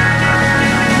gentlemen.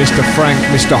 Mr. Frank,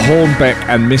 Mr. Hornbeck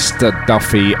and Mr.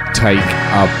 Duffy take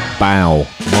a bow.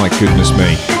 My goodness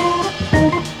me.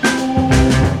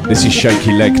 This is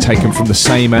Shaky Leg, taken from the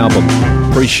same album.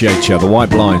 Appreciate ya, The White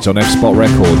Blinds on F-Spot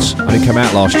Records. Only came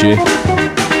out last year.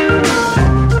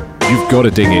 You've got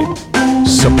to dig it.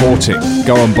 Support it.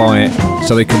 Go and buy it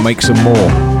so they can make some more.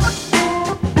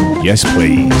 Yes,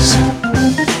 please.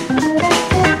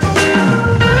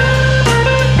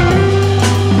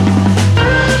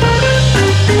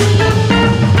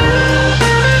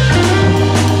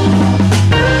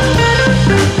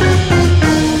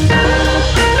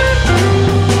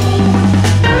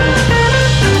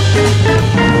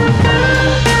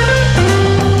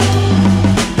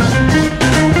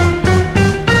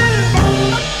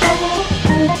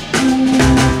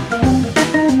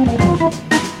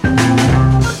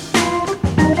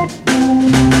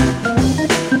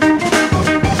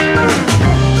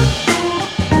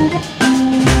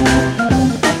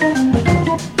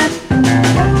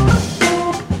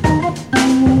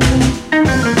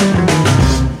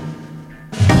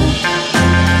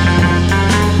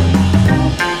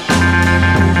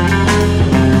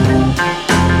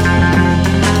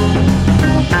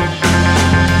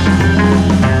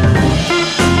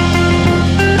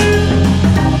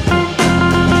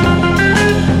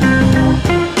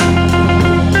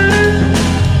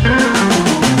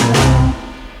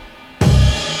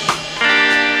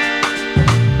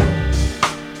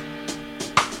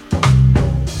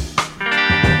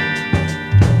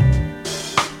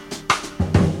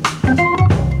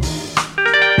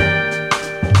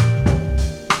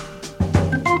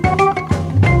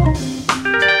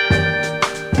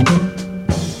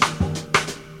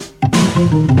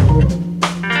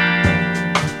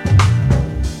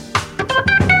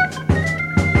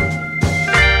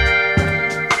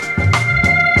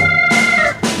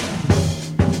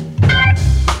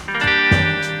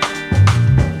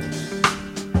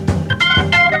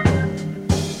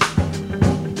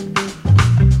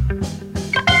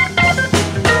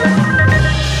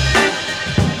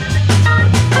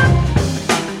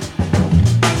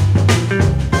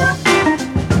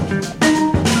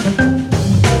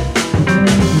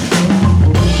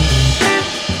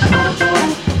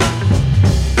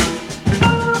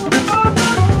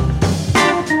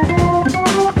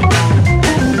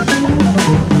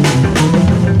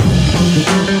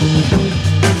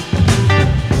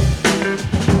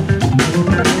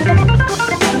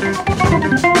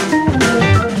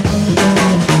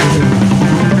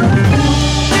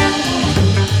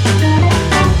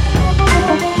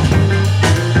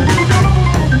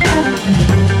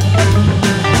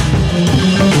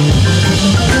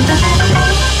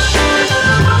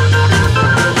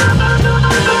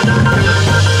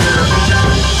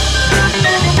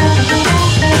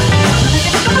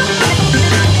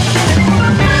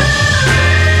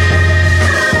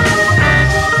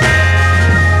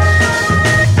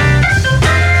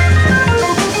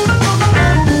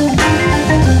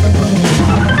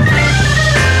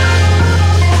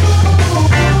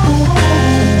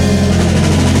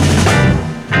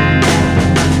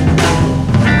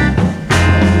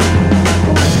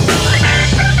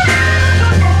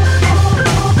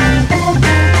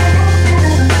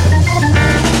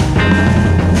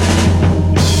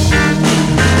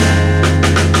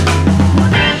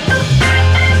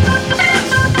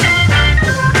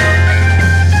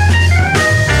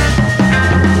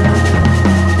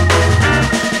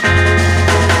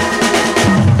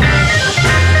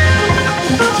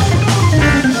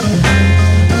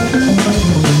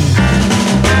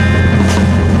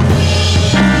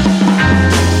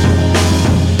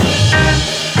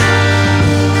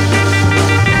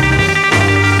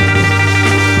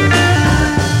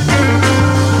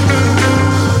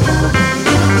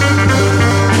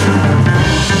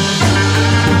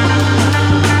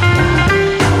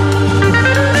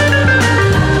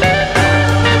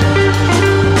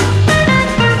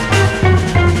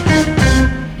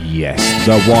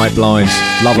 The White Blinds,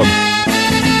 love them.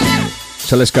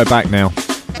 So let's go back now.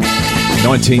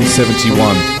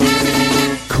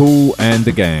 1971, Kool and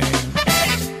the Gang.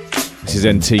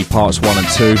 80s NT parts 1 and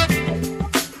 2.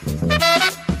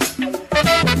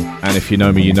 And if you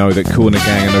know me, you know that Corner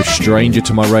Gang are no stranger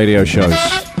to my radio shows.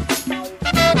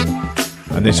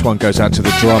 And this one goes out to the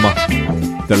drummer,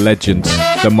 the legend,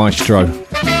 the maestro,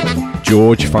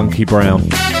 George Funky Brown,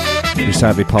 who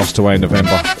sadly passed away in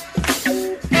November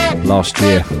last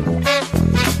year.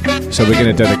 So we're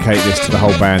going to dedicate this to the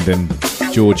whole band and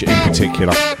George in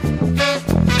particular.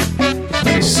 And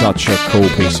it's such a cool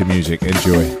piece of music.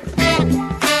 Enjoy.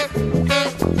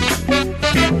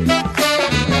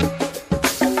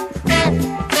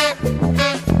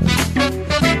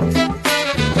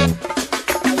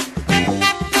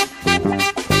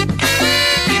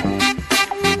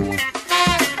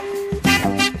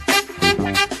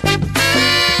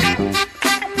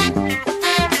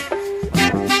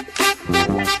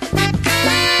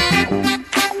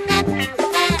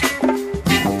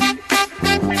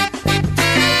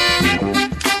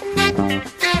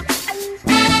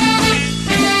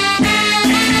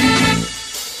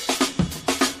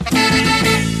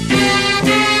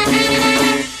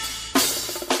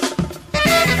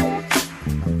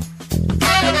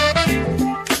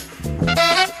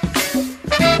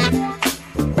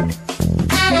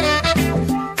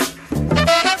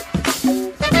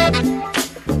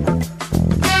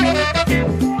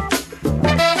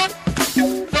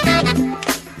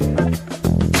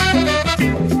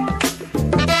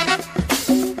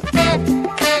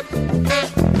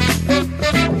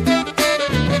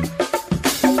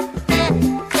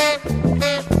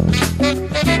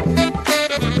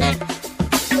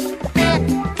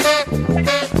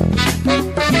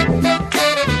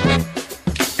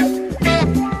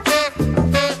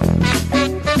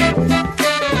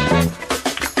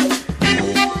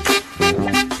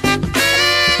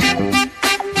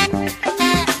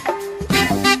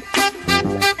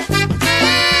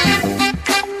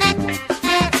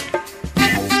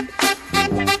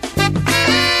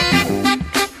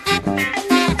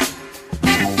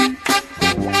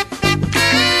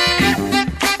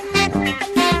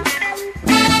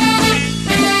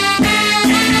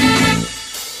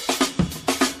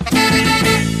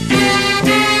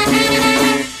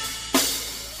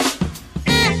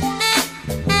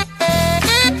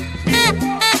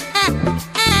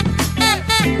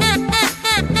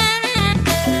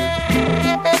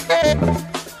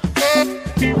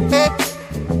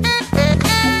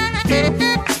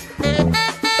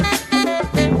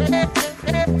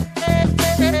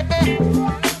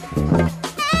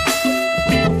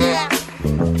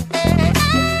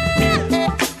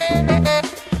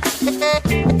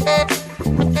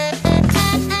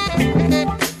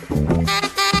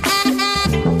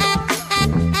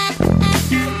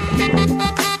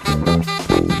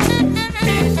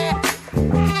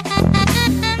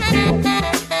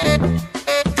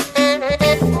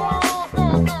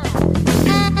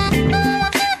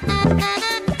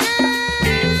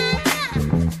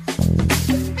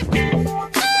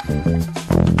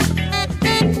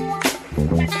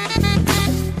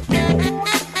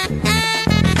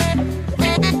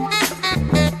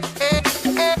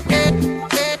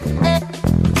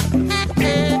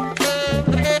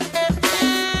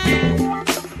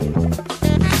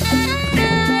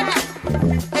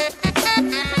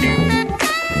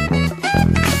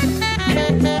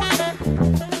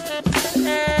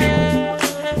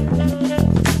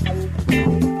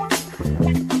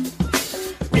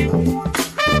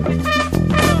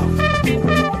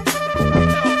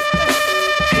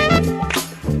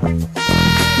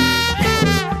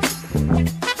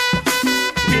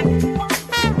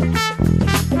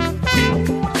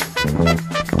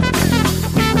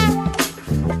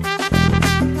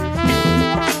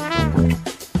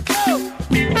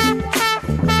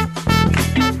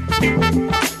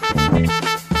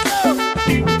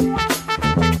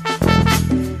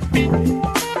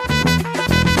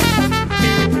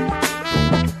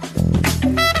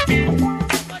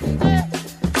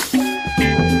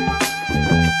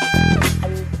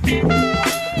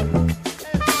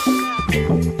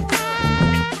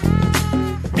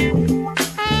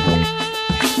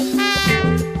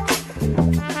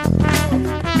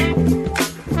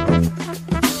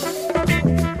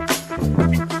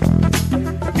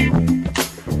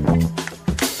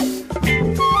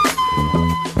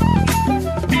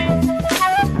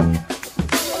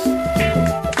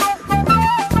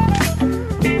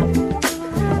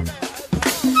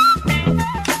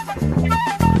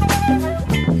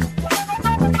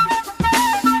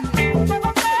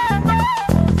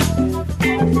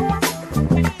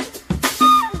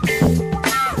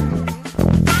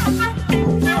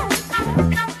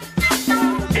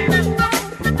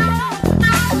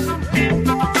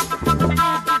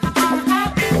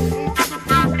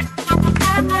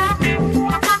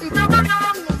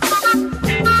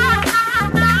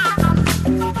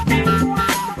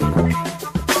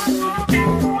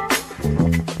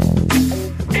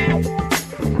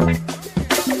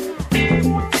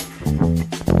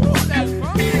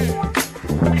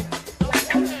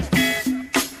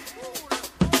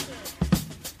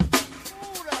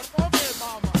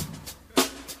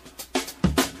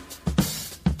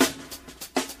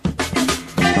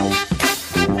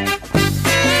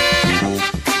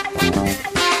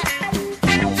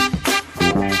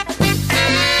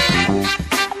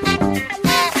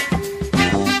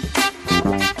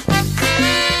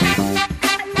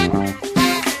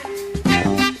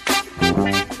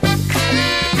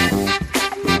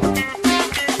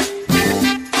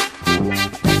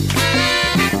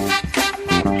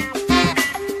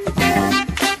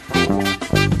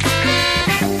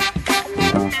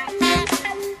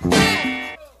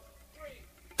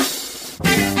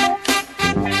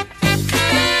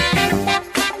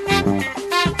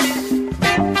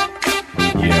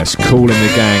 It's Cool in the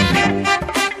Gang,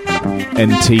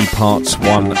 NT Parts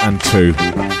 1 and 2.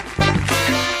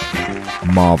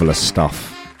 Marvellous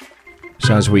stuff.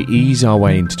 So as we ease our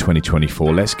way into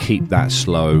 2024, let's keep that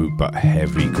slow but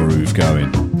heavy groove going.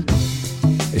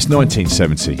 It's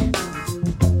 1970.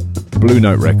 Blue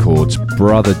Note Records,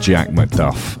 Brother Jack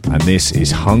McDuff, and this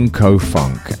is Hunko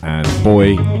Funk, and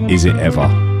boy, is it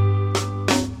ever.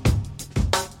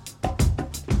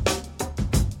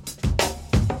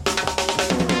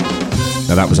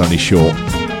 Now that was only short,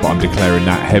 but I'm declaring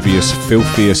that heaviest,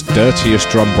 filthiest, dirtiest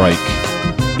drum break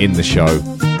in the show,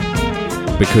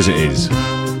 because it is.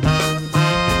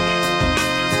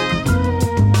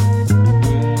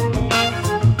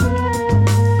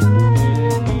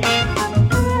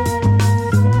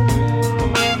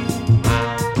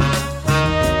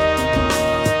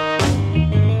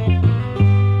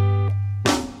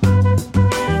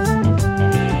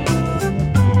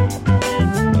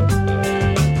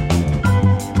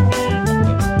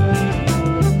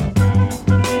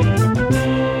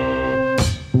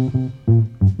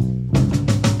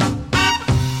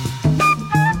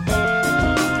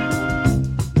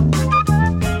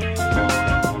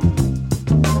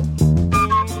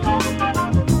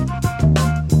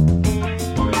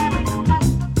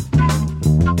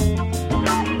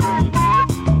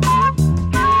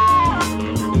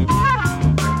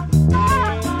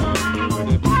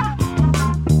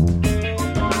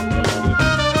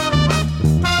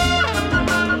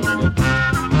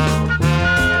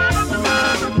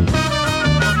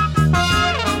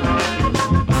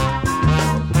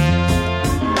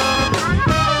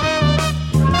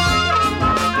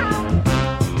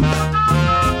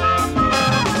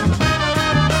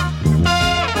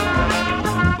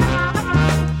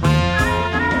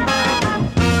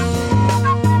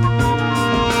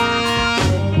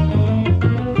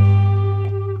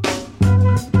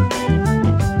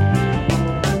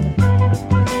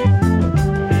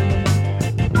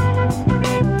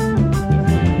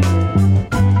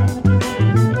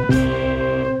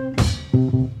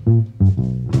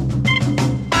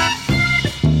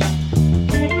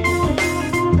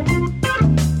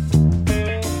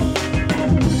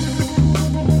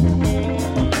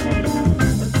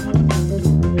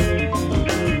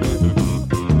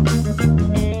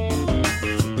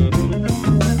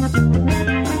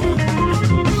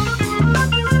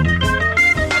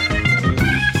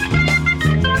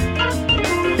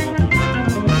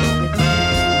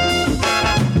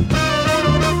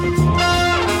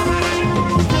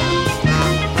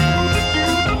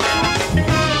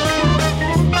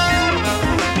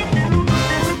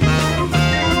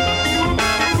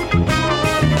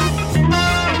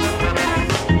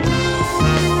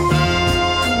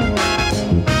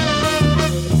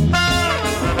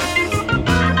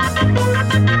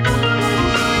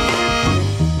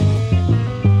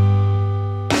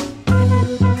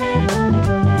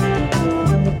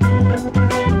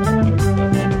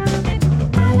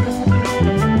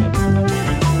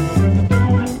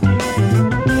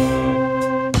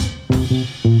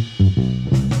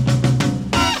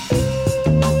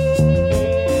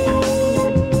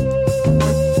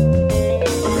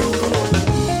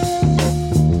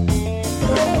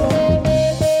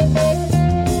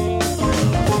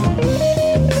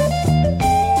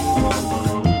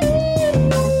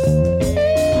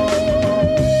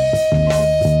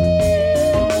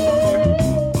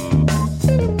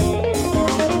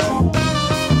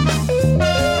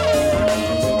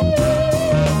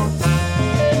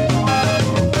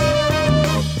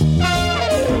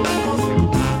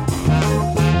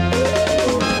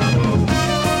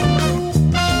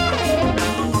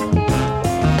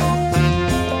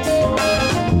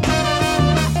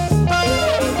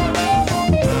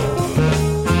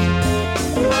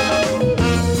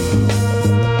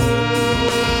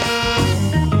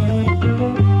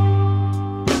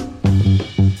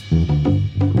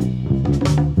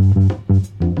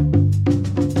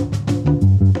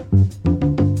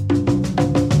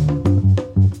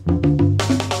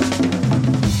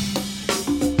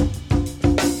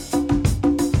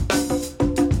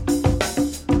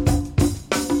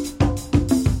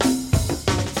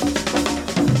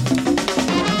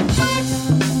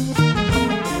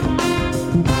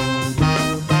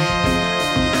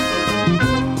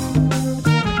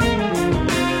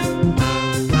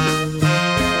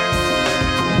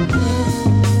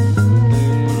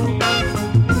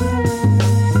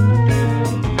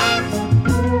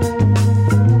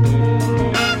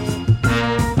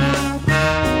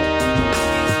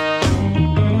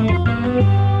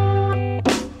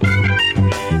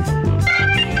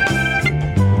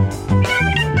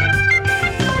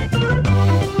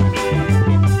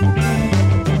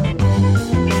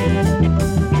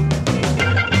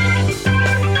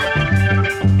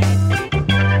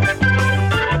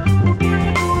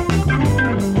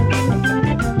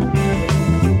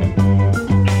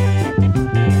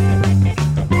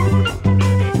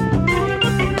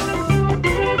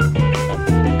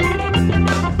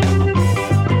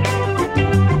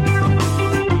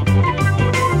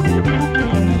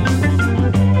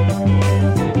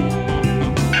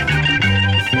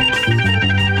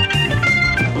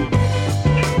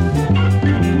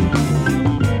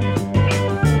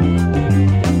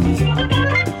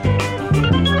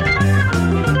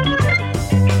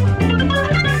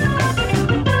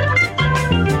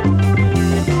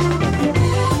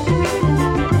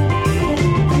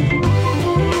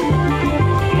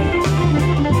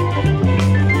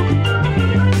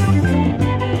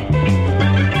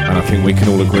 think we can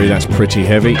all agree that's pretty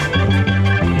heavy.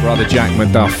 Brother Jack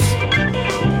Macduff,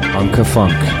 Unca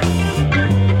Funk.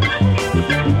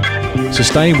 So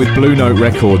staying with Blue Note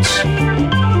Records,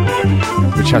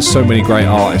 which has so many great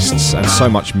artists and so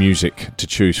much music to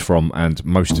choose from, and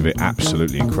most of it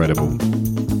absolutely incredible.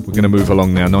 We're going to move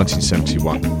along now.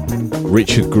 1971.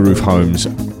 Richard Groove Holmes,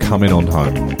 Coming On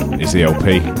Home is the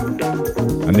LP.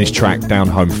 And this track, Down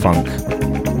Home Funk,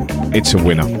 it's a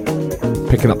winner.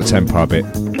 Picking up the tempo a bit.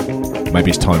 Maybe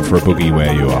it's time for a boogie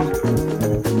where you are.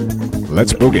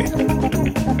 Let's boogie.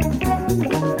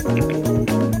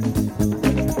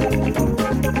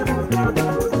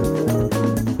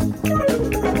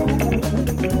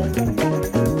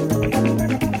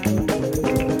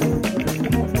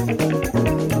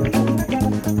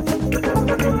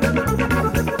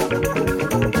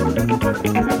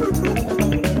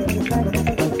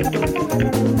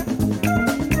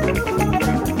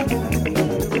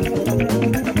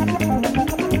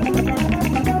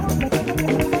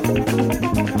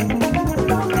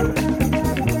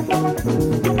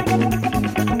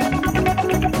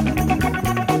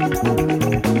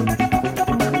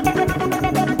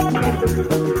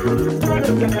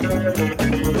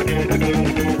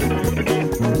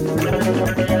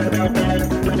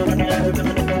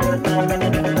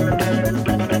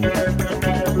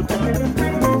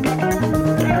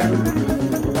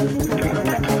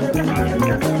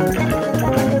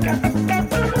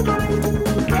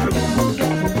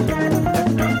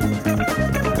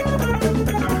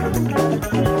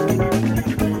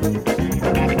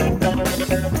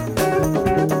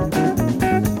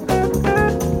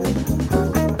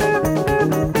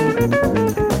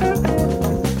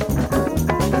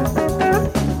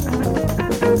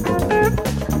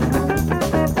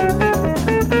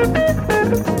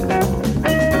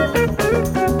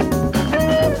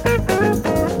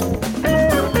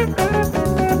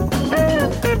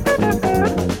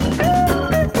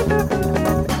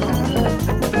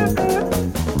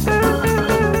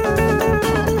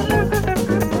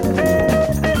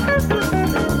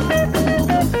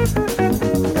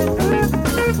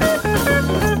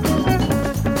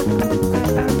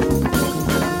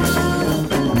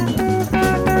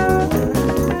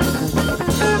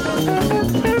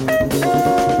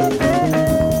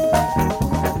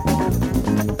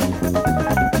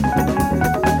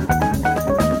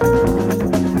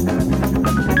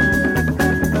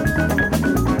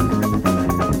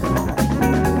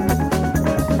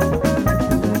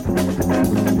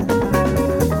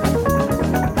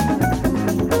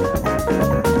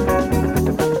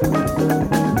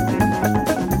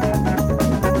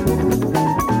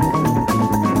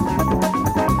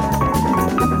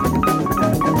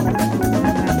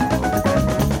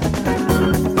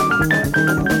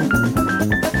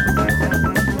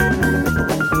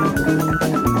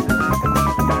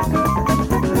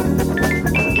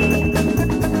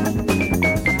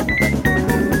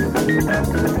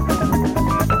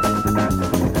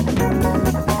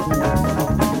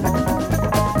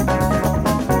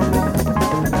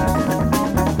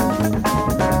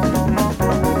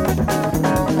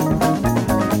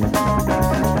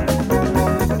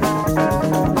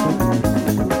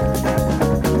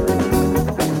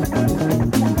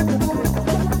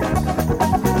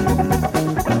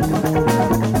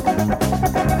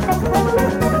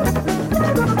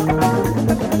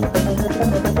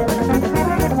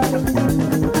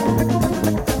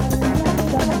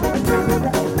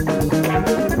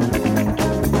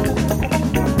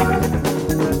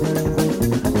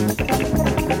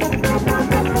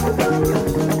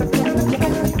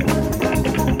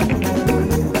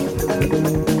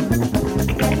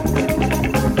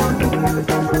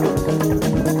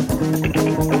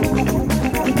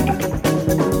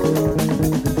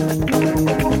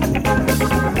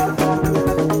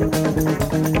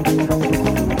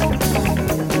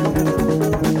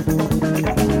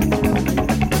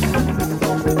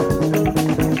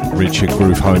 Richard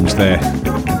Groove Holmes there,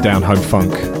 Down Home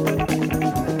Funk.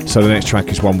 So the next track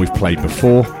is one we've played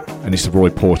before, and it's the Roy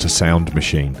Porter Sound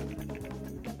Machine.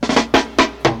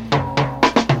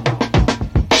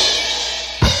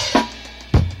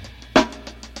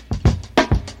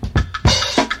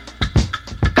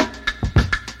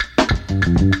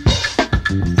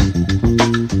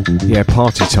 Yeah,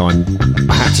 party time.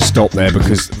 I had to stop there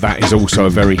because that is also a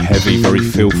very heavy, very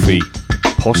filthy,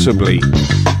 possibly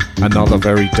another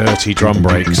very dirty drum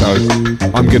break. So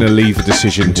I'm going to leave the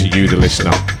decision to you, the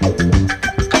listener.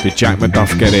 Did Jack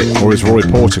Macduff get it, or has Roy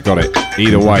Porter got it?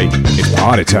 Either way, it's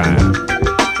party time.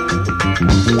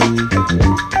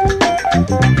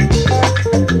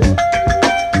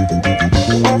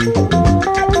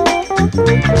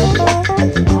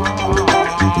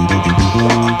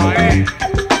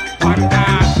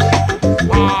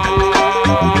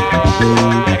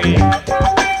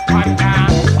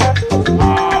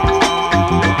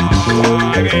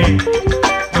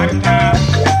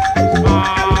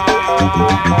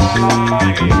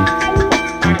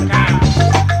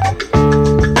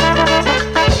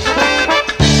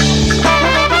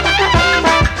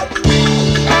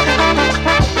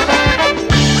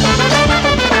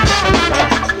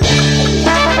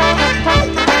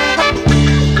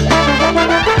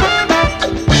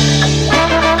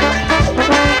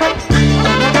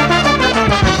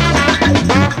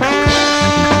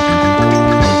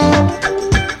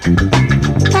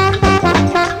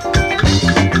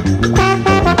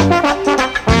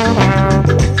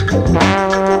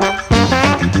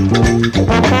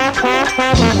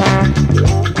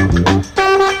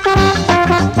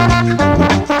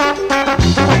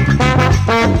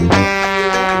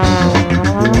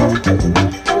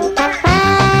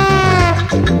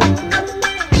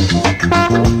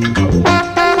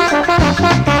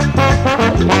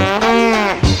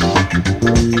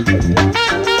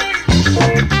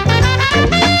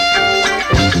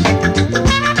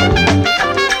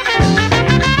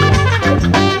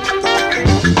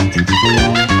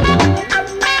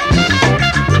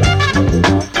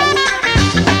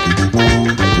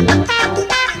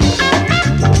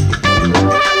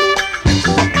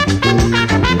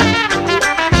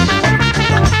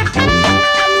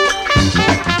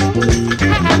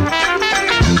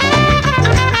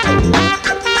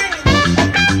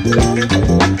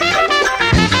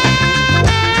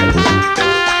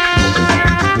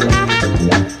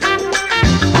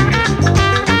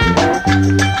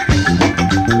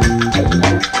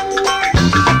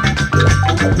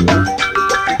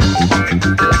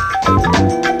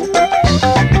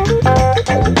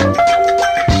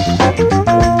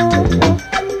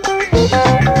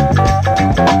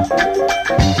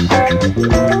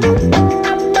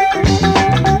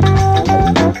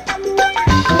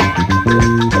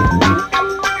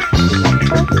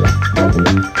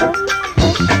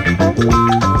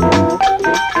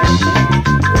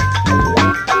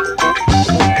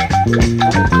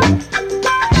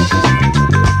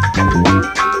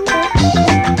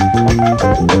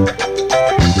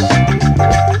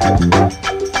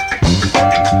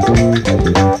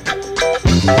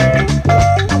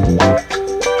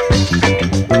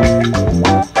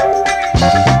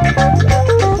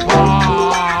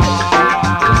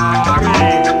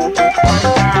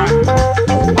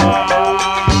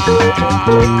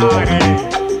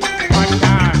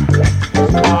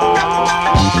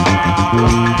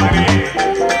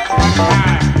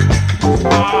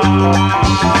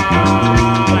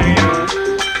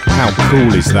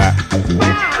 Cool is that?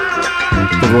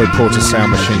 The Roy Porter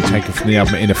sound machine taken from the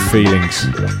album Inner Feelings.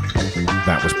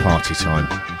 That was Party Time.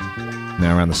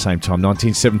 Now around the same time,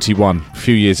 1971, a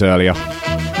few years earlier,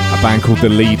 a band called The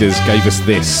Leaders gave us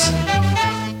this.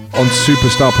 On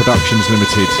Superstar Productions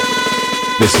Limited,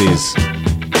 this is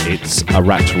It's a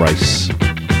Rat Race.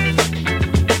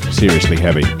 Seriously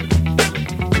heavy.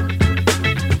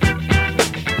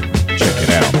 Check it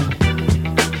out.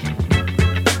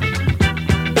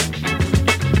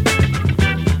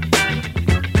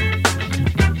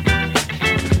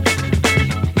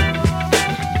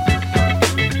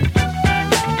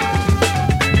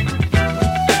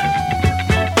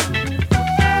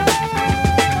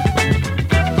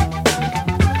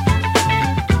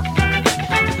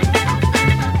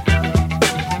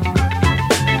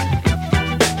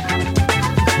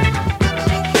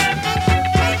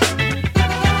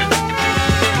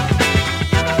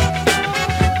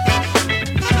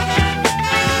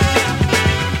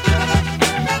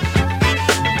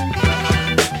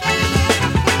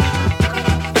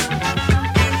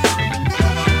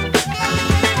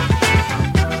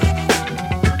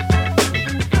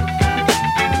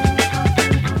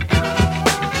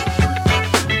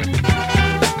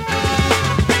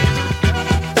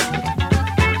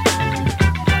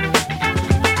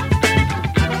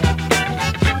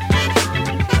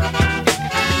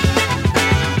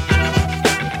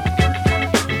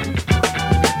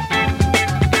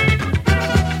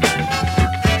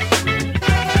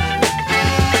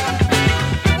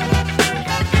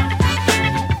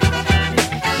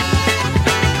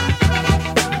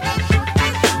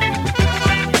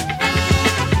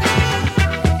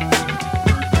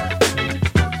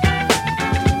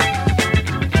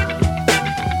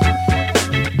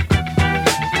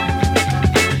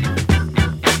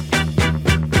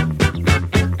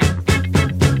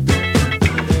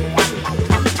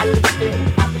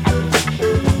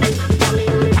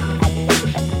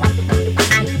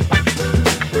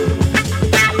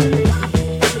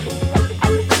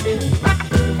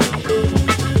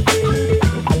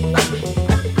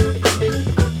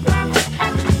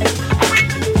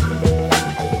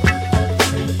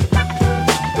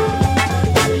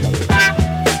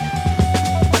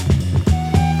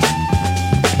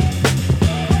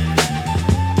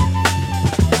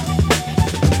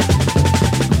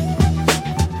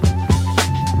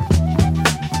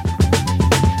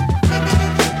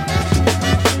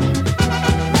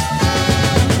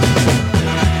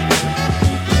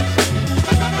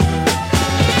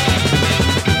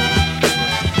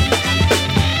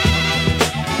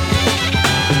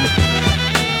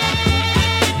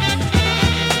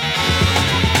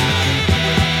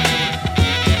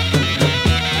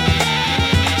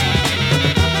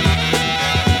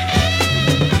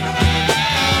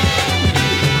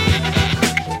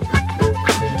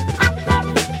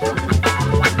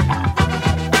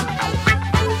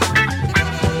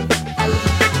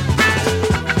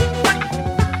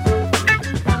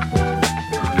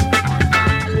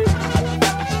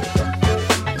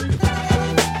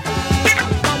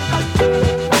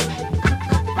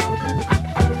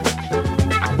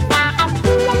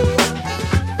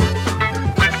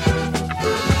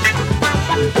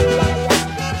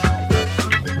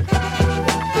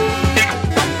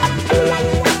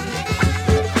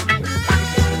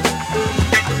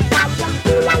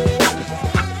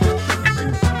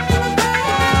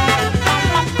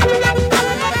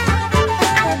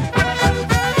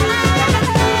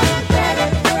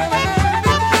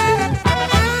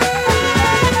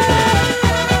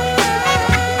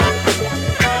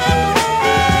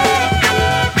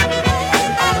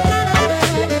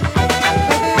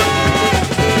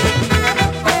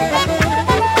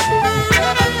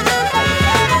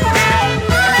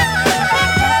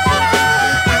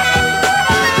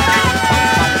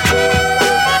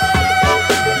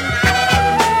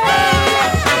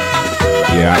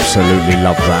 Absolutely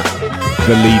love that.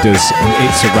 The Leaders and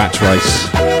It's a Rat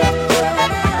Race.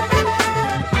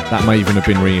 That may even have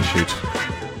been reissued.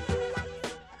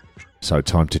 episode.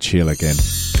 Time to chill again.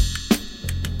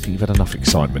 I think you've had enough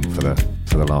excitement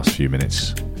for the last few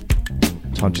minutes.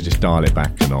 Time to just dial it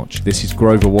back a notch. This is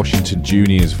Grover Washington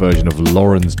Jr.'s version of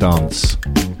Lauren's Dance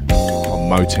on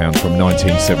Motown from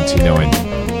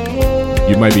 1979.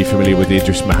 You may be familiar with the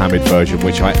Idris Muhammad version,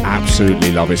 which I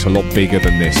absolutely love. It's a lot bigger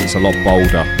than this, it's a lot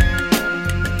bolder.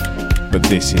 But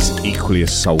this is equally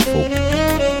as soulful.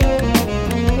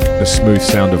 The smooth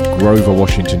sound of Grover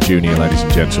Washington Jr., ladies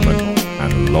and gentlemen,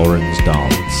 and Lauren's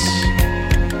Dance.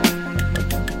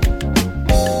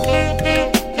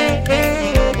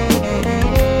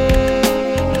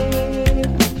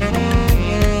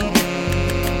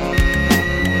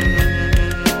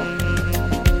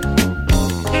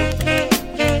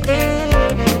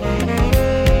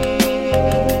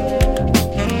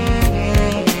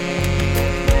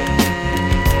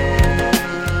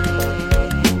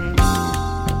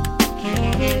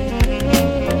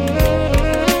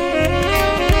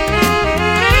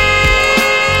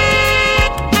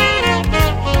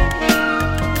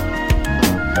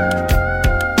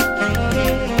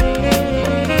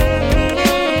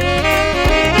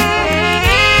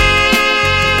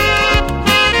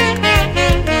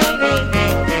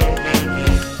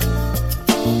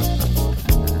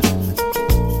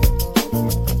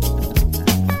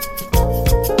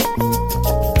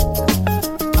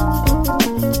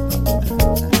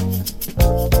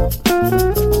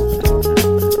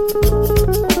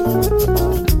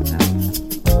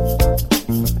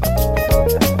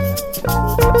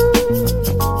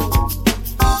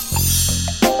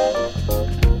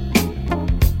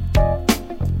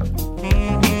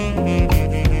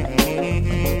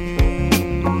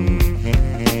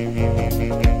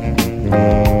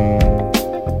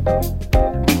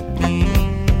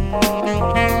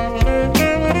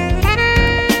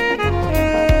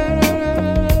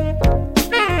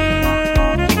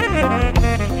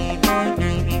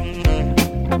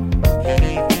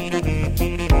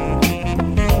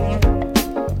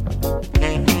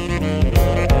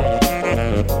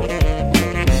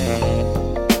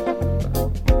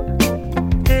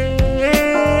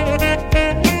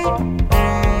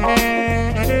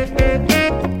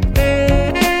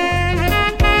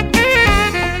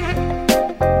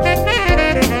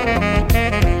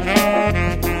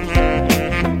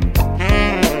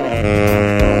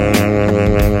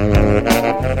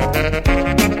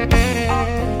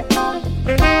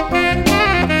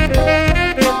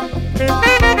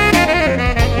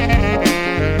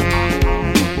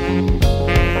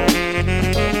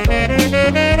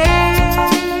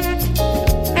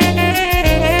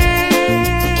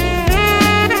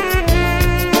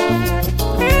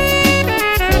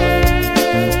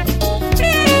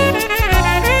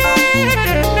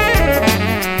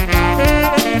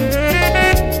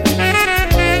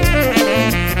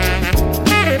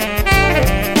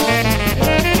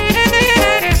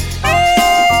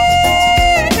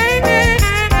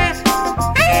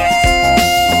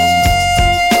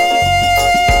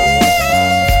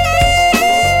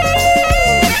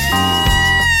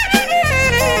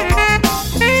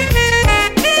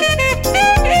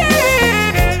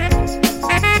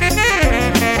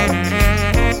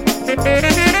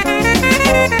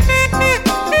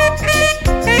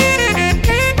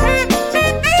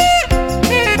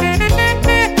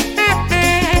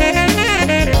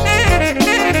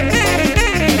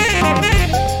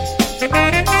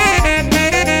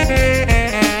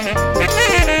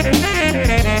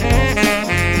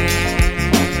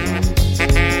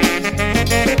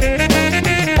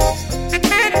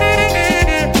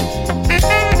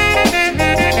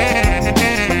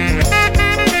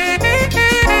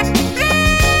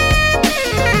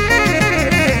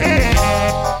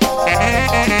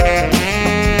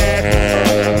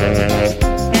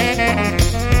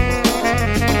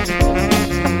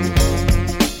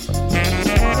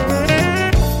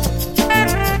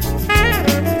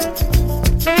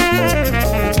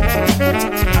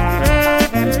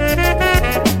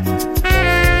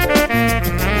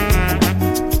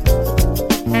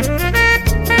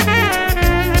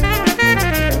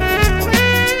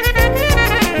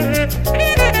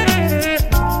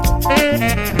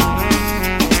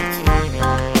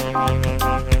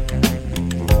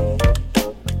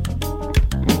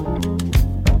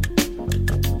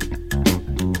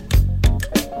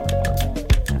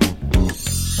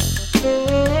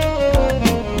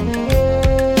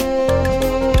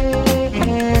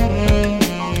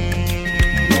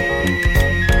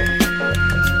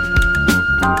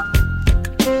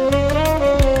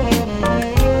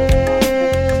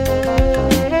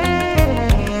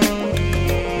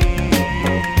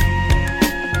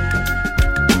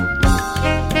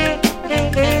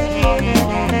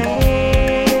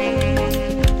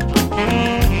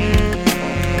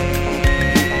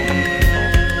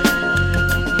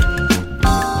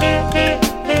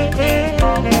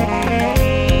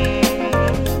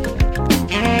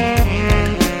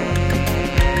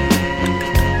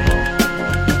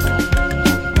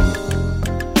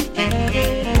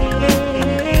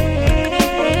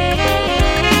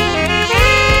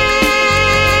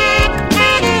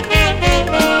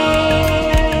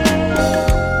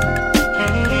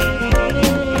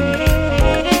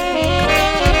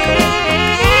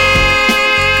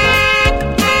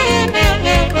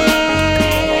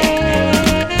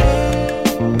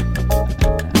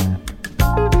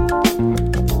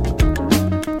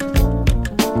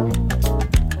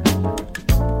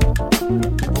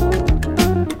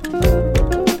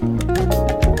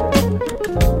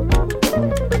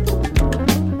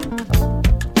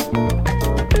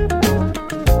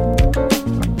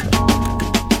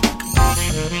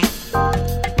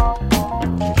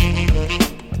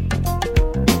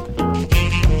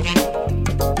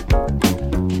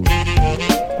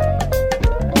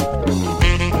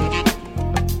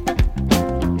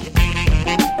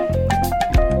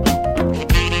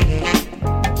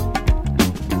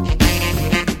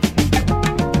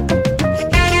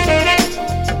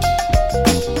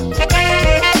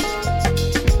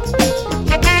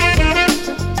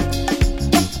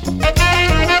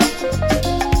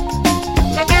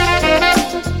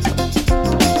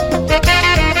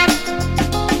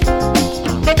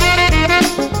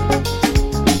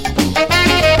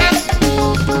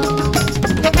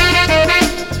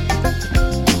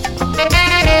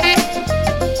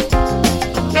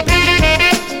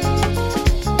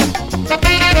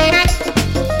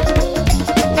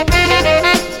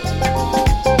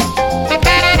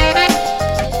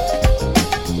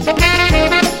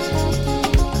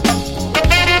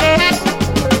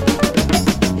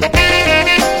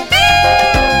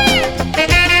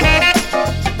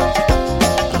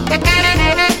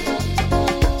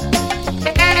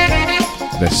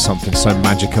 something so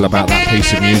magical about that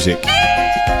piece of music,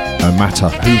 no matter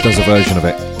who does a version of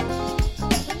it.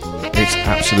 It's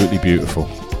absolutely beautiful.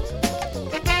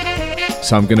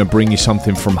 So I'm going to bring you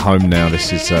something from home now.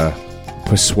 This is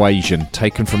Persuasion,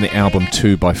 taken from the album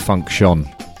 2 by Funk Shon.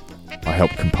 I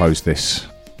helped compose this,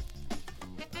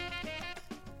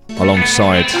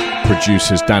 alongside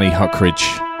producers Danny Huckridge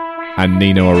and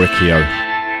Nino Oricchio.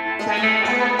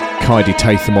 Kaidi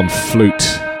Tatham on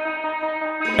flute,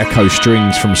 Echo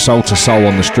Strings from Soul to Soul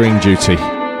on the string duty,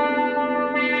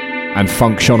 and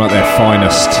Funk Shon at their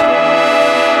finest.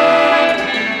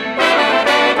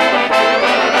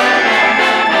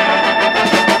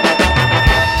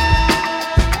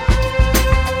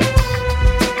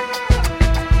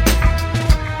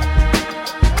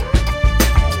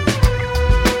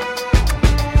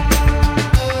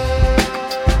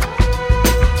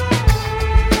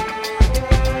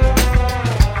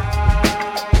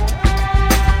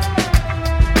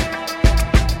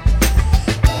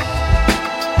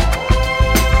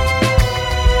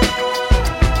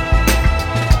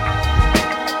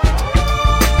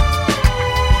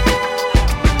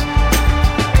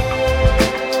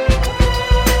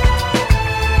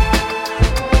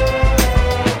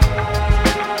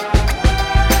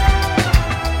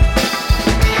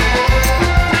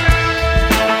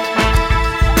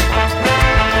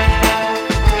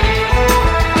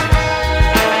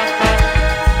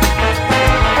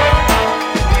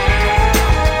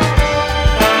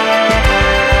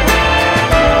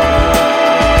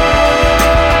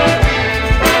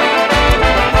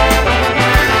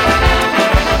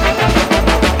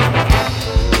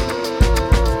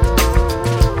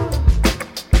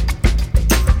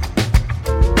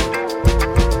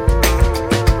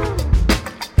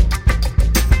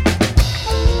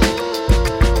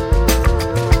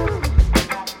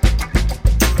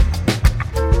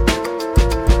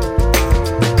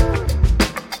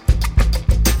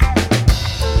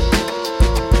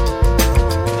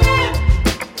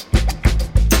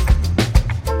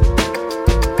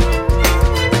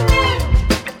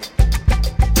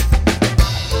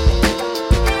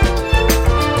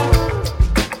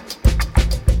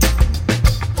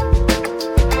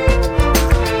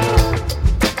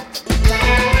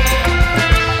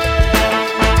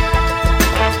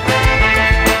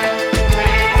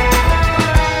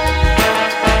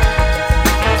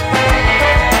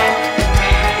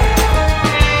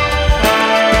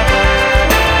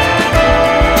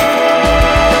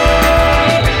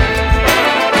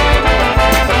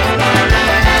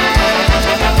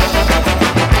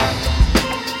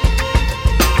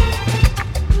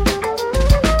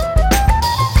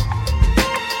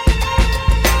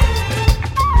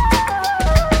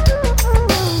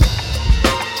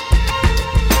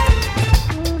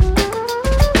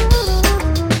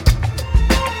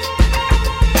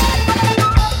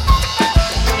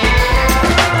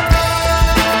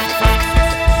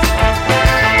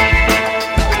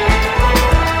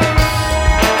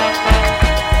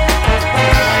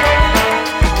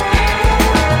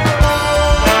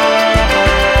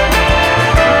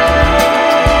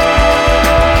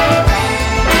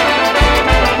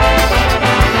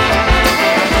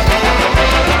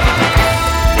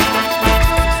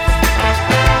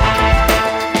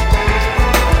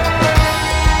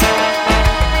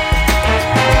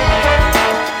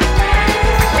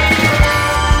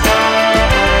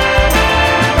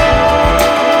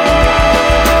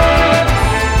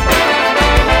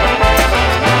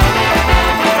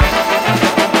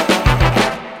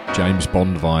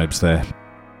 Bond vibes there.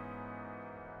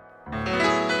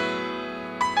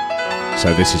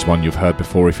 So this is one you've heard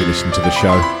before if you listen to the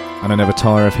show, and I never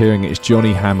tire of hearing it. It's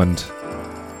Johnny Hammond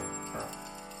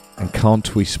and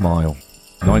Can't We Smile,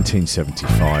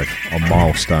 1975 on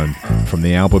Milestone from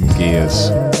the album Gears.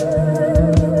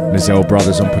 Mizell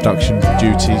Brothers on production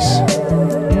duties.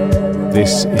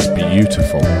 This is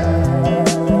beautiful.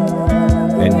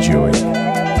 Enjoy.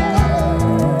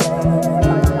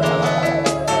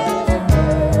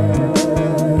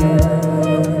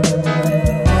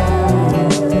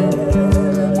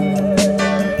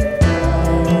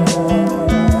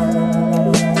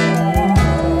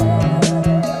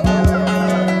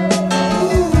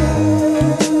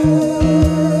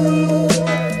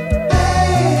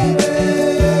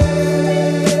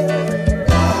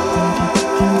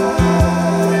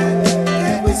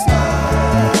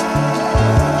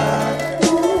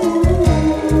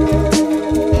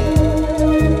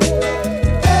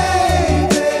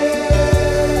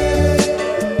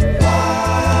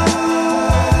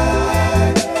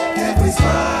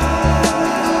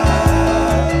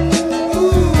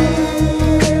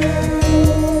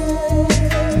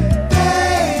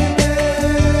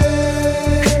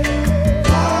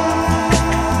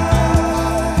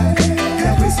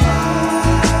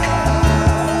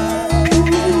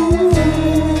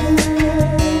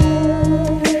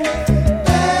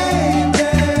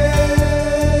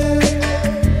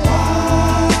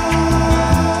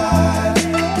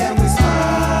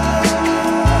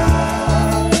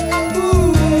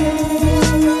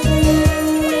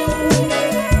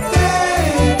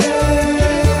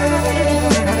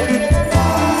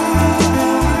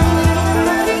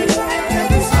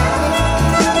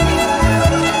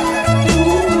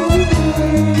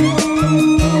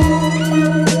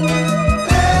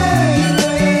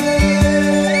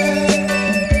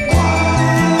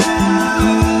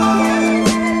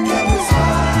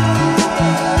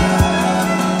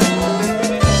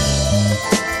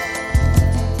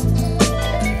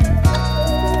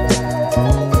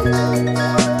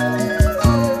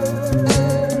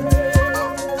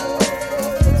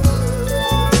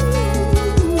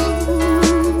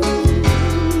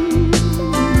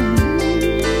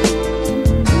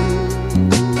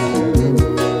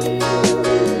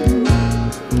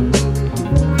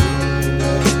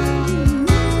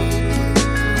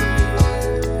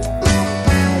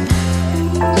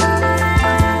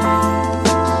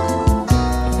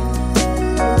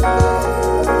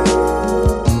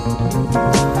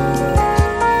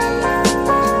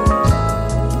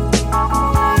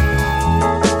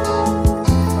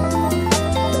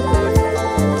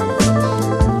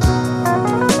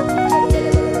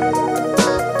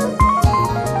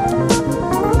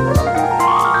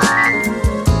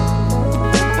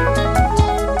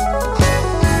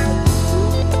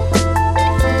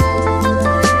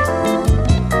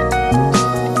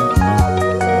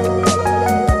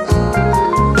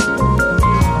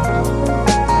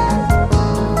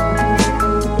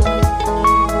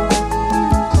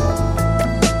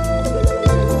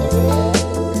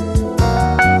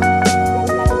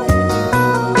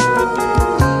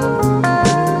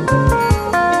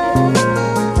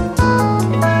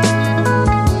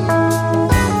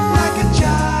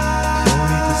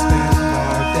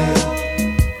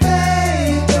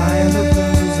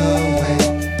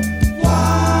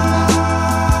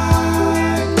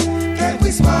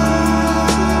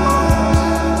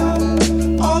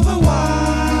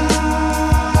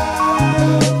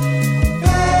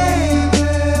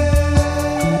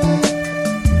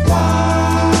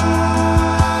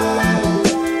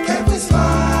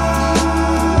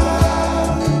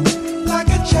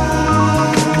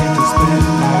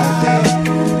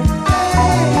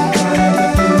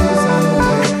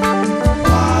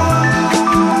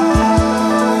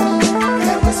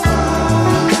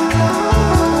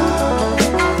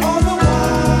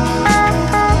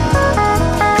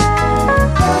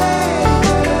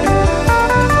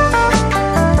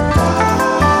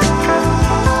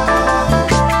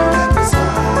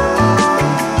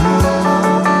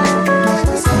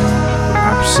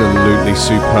 absolutely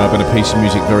superb and a piece of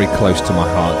music very close to my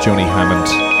heart, Johnny Hammond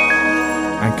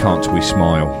and Can't We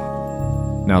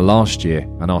Smile. Now last year,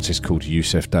 an artist called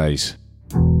Yusuf Days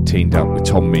teamed up with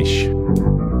Tom Misch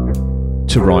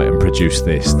to write and produce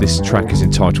this. This track is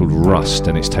entitled Rust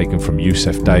and it's taken from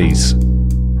Yusuf Days'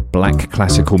 Black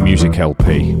Classical Music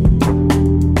LP.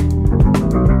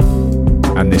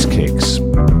 And this kicks,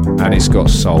 and it's got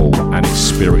soul and it's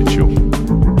spiritual.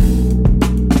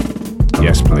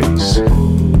 Yes, please.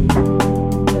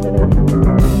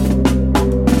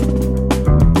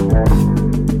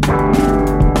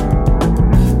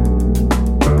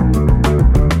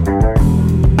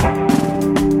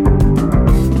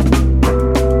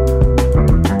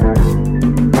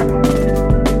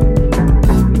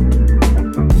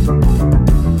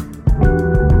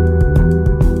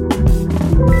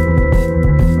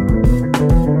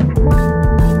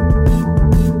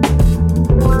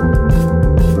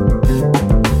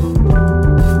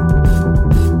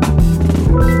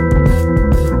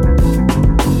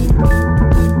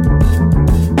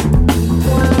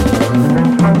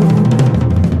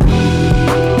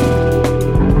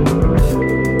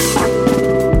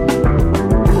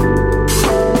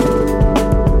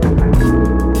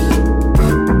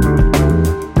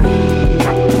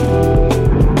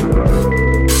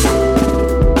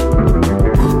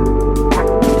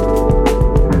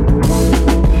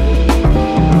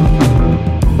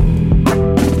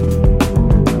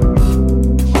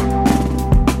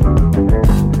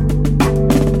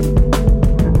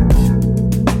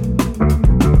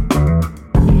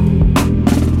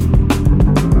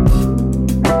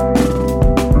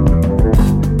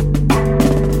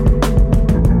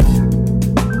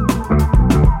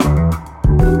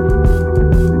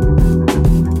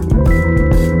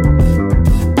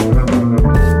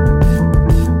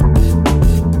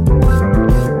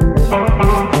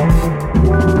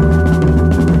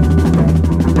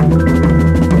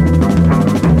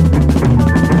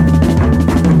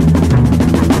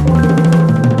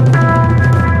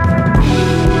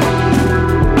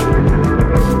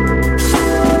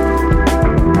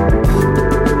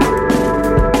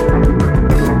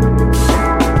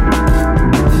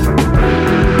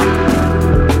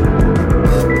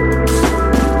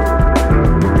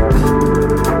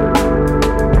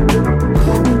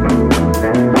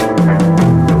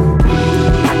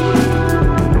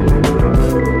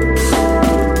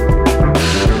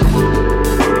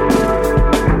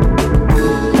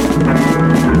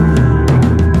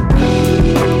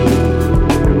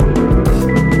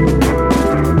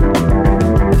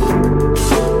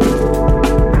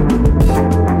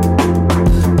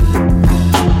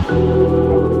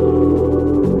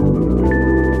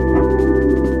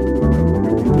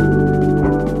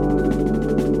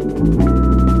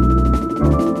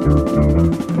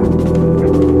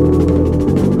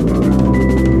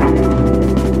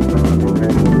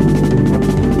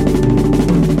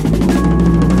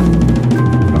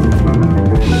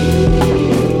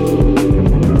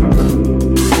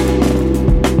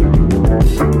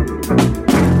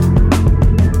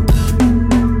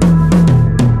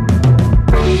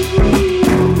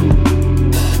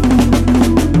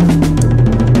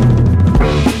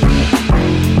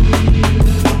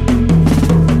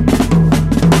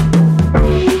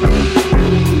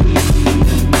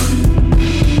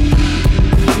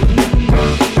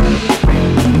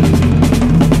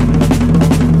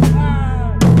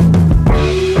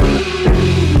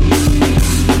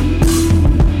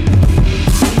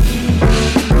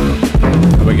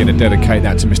 Dedicate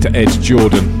that to Mr. Ed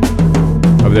Jordan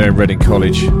over there in Reading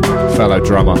College, fellow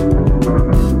drummer.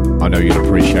 I know you'll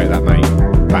appreciate that, mate.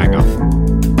 Banger.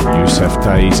 Yusuf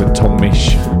Days and Tom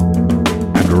Misch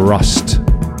and Rust.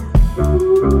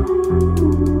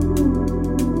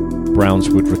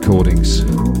 Brownswood Recordings.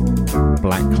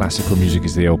 Black Classical Music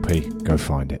is the LP. Go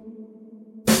find it.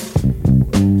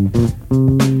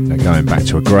 Now going back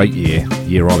to a great year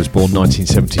I was born,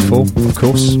 1974, of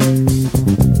course.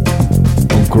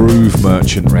 Groove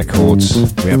Merchant Records.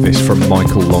 We have this from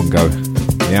Michael Longo.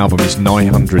 The album is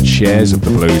 900 Shares of the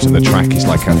Blues and the track is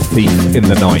like a thief in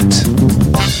the night.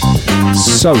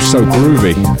 So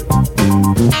groovy.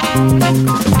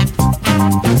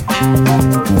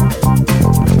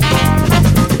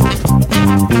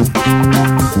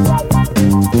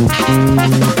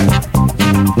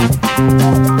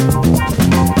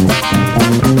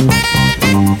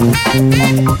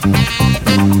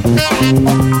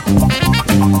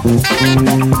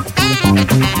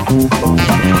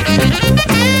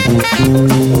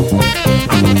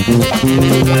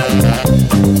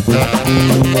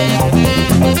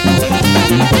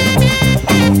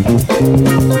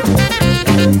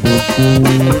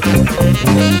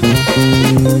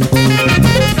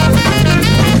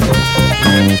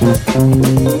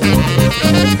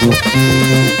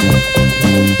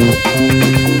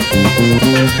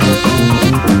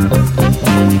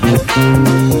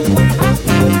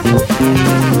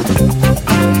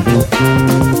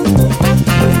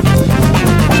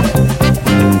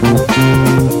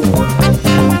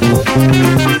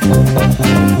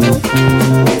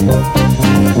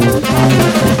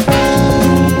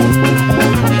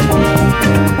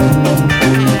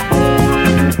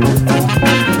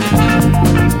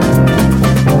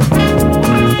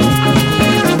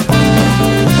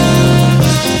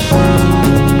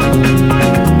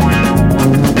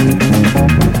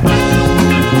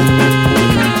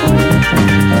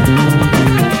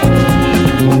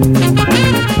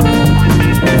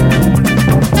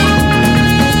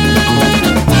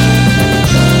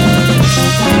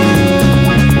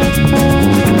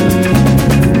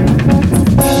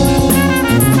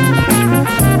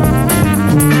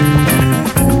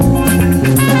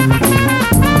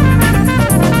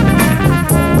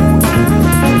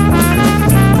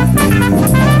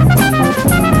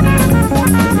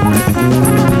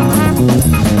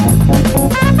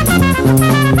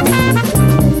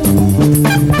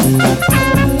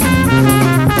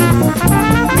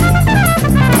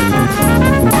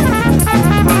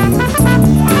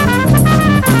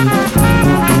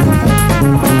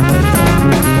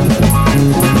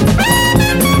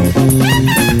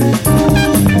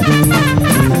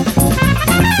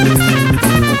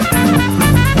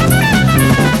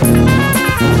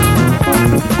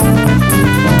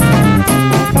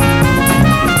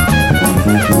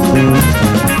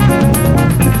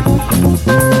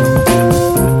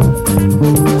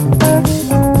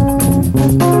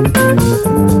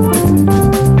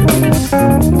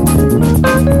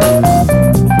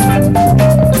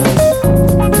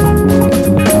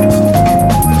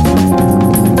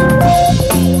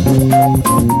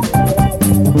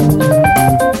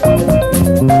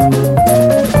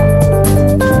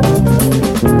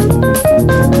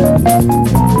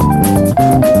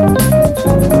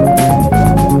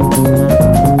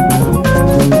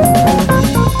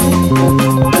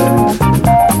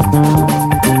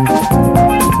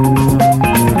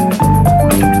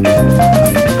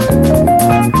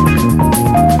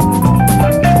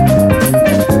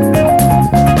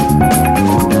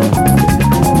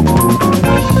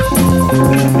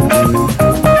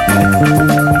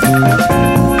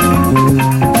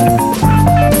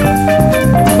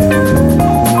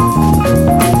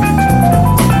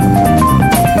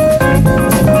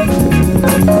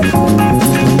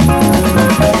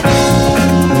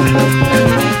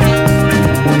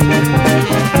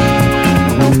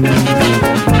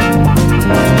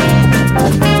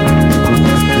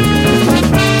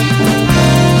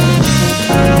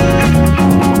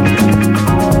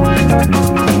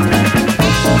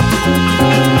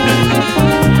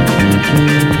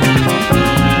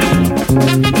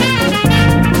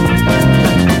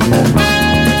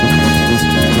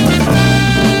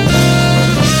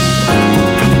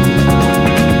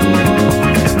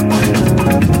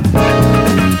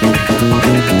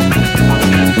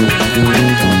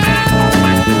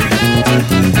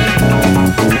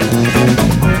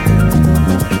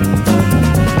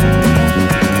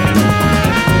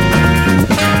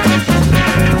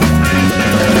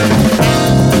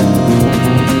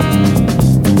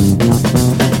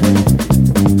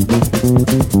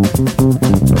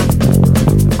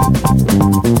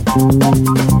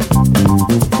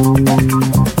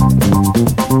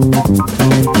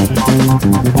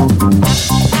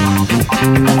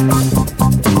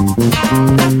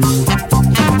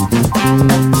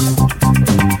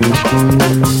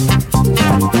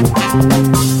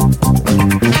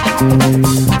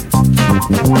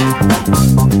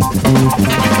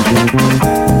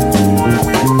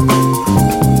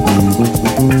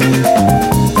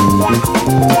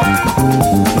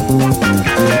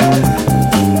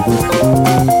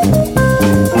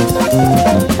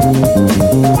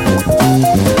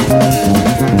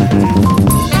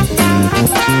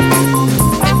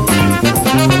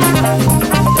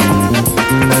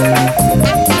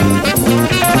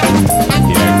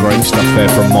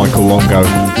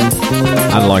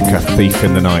 Thief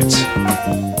in the Night.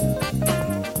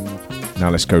 Now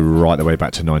let's go right the way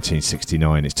back to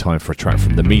 1969. It's time for a track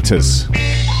from the Meters.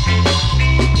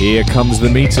 Here comes the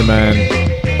Meter Man.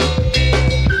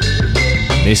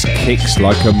 This kicks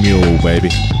like a mule, baby.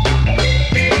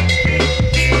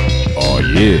 Oh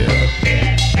yeah.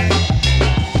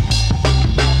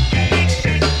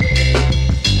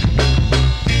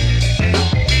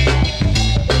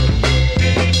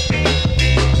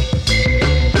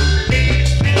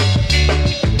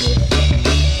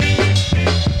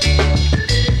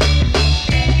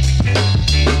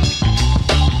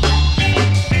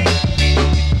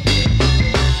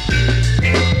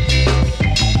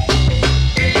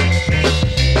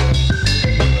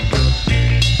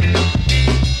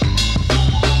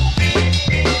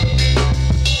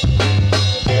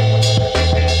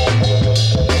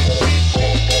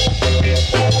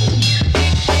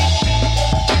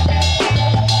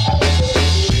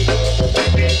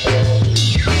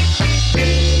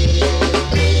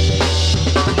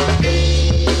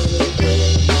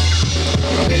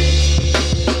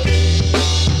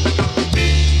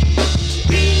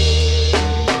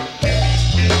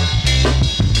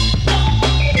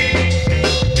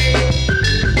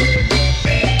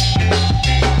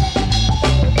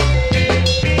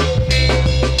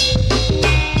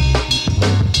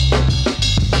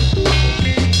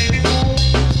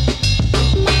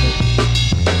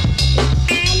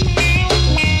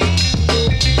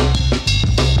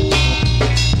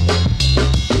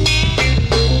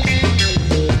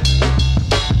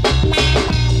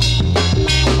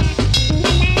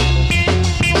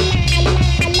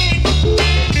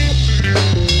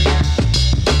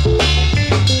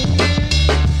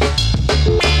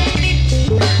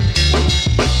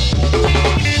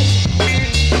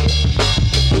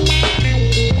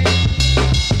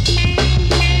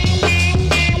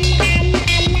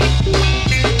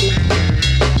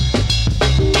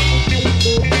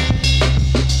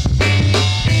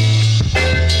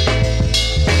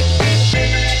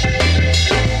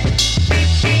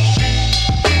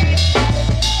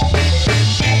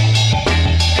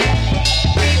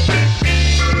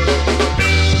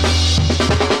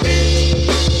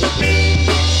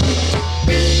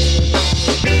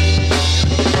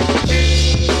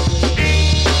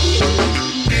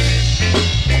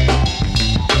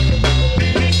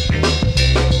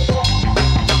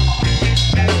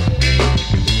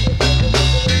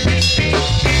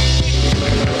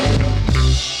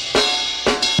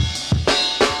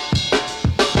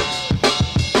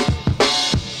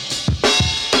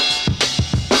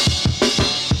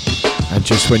 And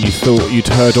just when you thought you'd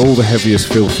heard all the heaviest,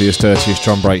 filthiest, dirtiest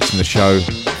drum breaks in the show,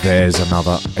 there's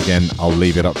another. Again, I'll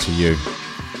leave it up to you.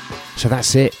 So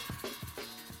that's it.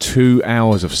 2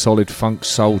 hours of solid funk,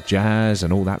 soul, jazz,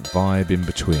 and all that vibe in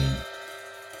between.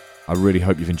 I really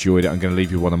hope you've enjoyed it. I'm going to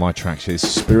leave you one of my tracks. It's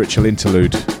Spiritual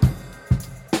Interlude,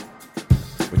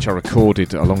 which I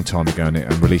recorded a long time ago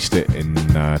and released it in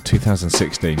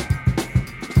 2016.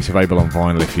 It's available on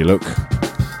vinyl if you look.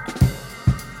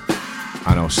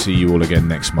 And I'll see you all again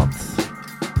next month.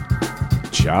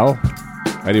 Ciao,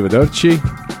 arrivederci,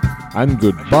 and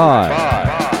goodbye.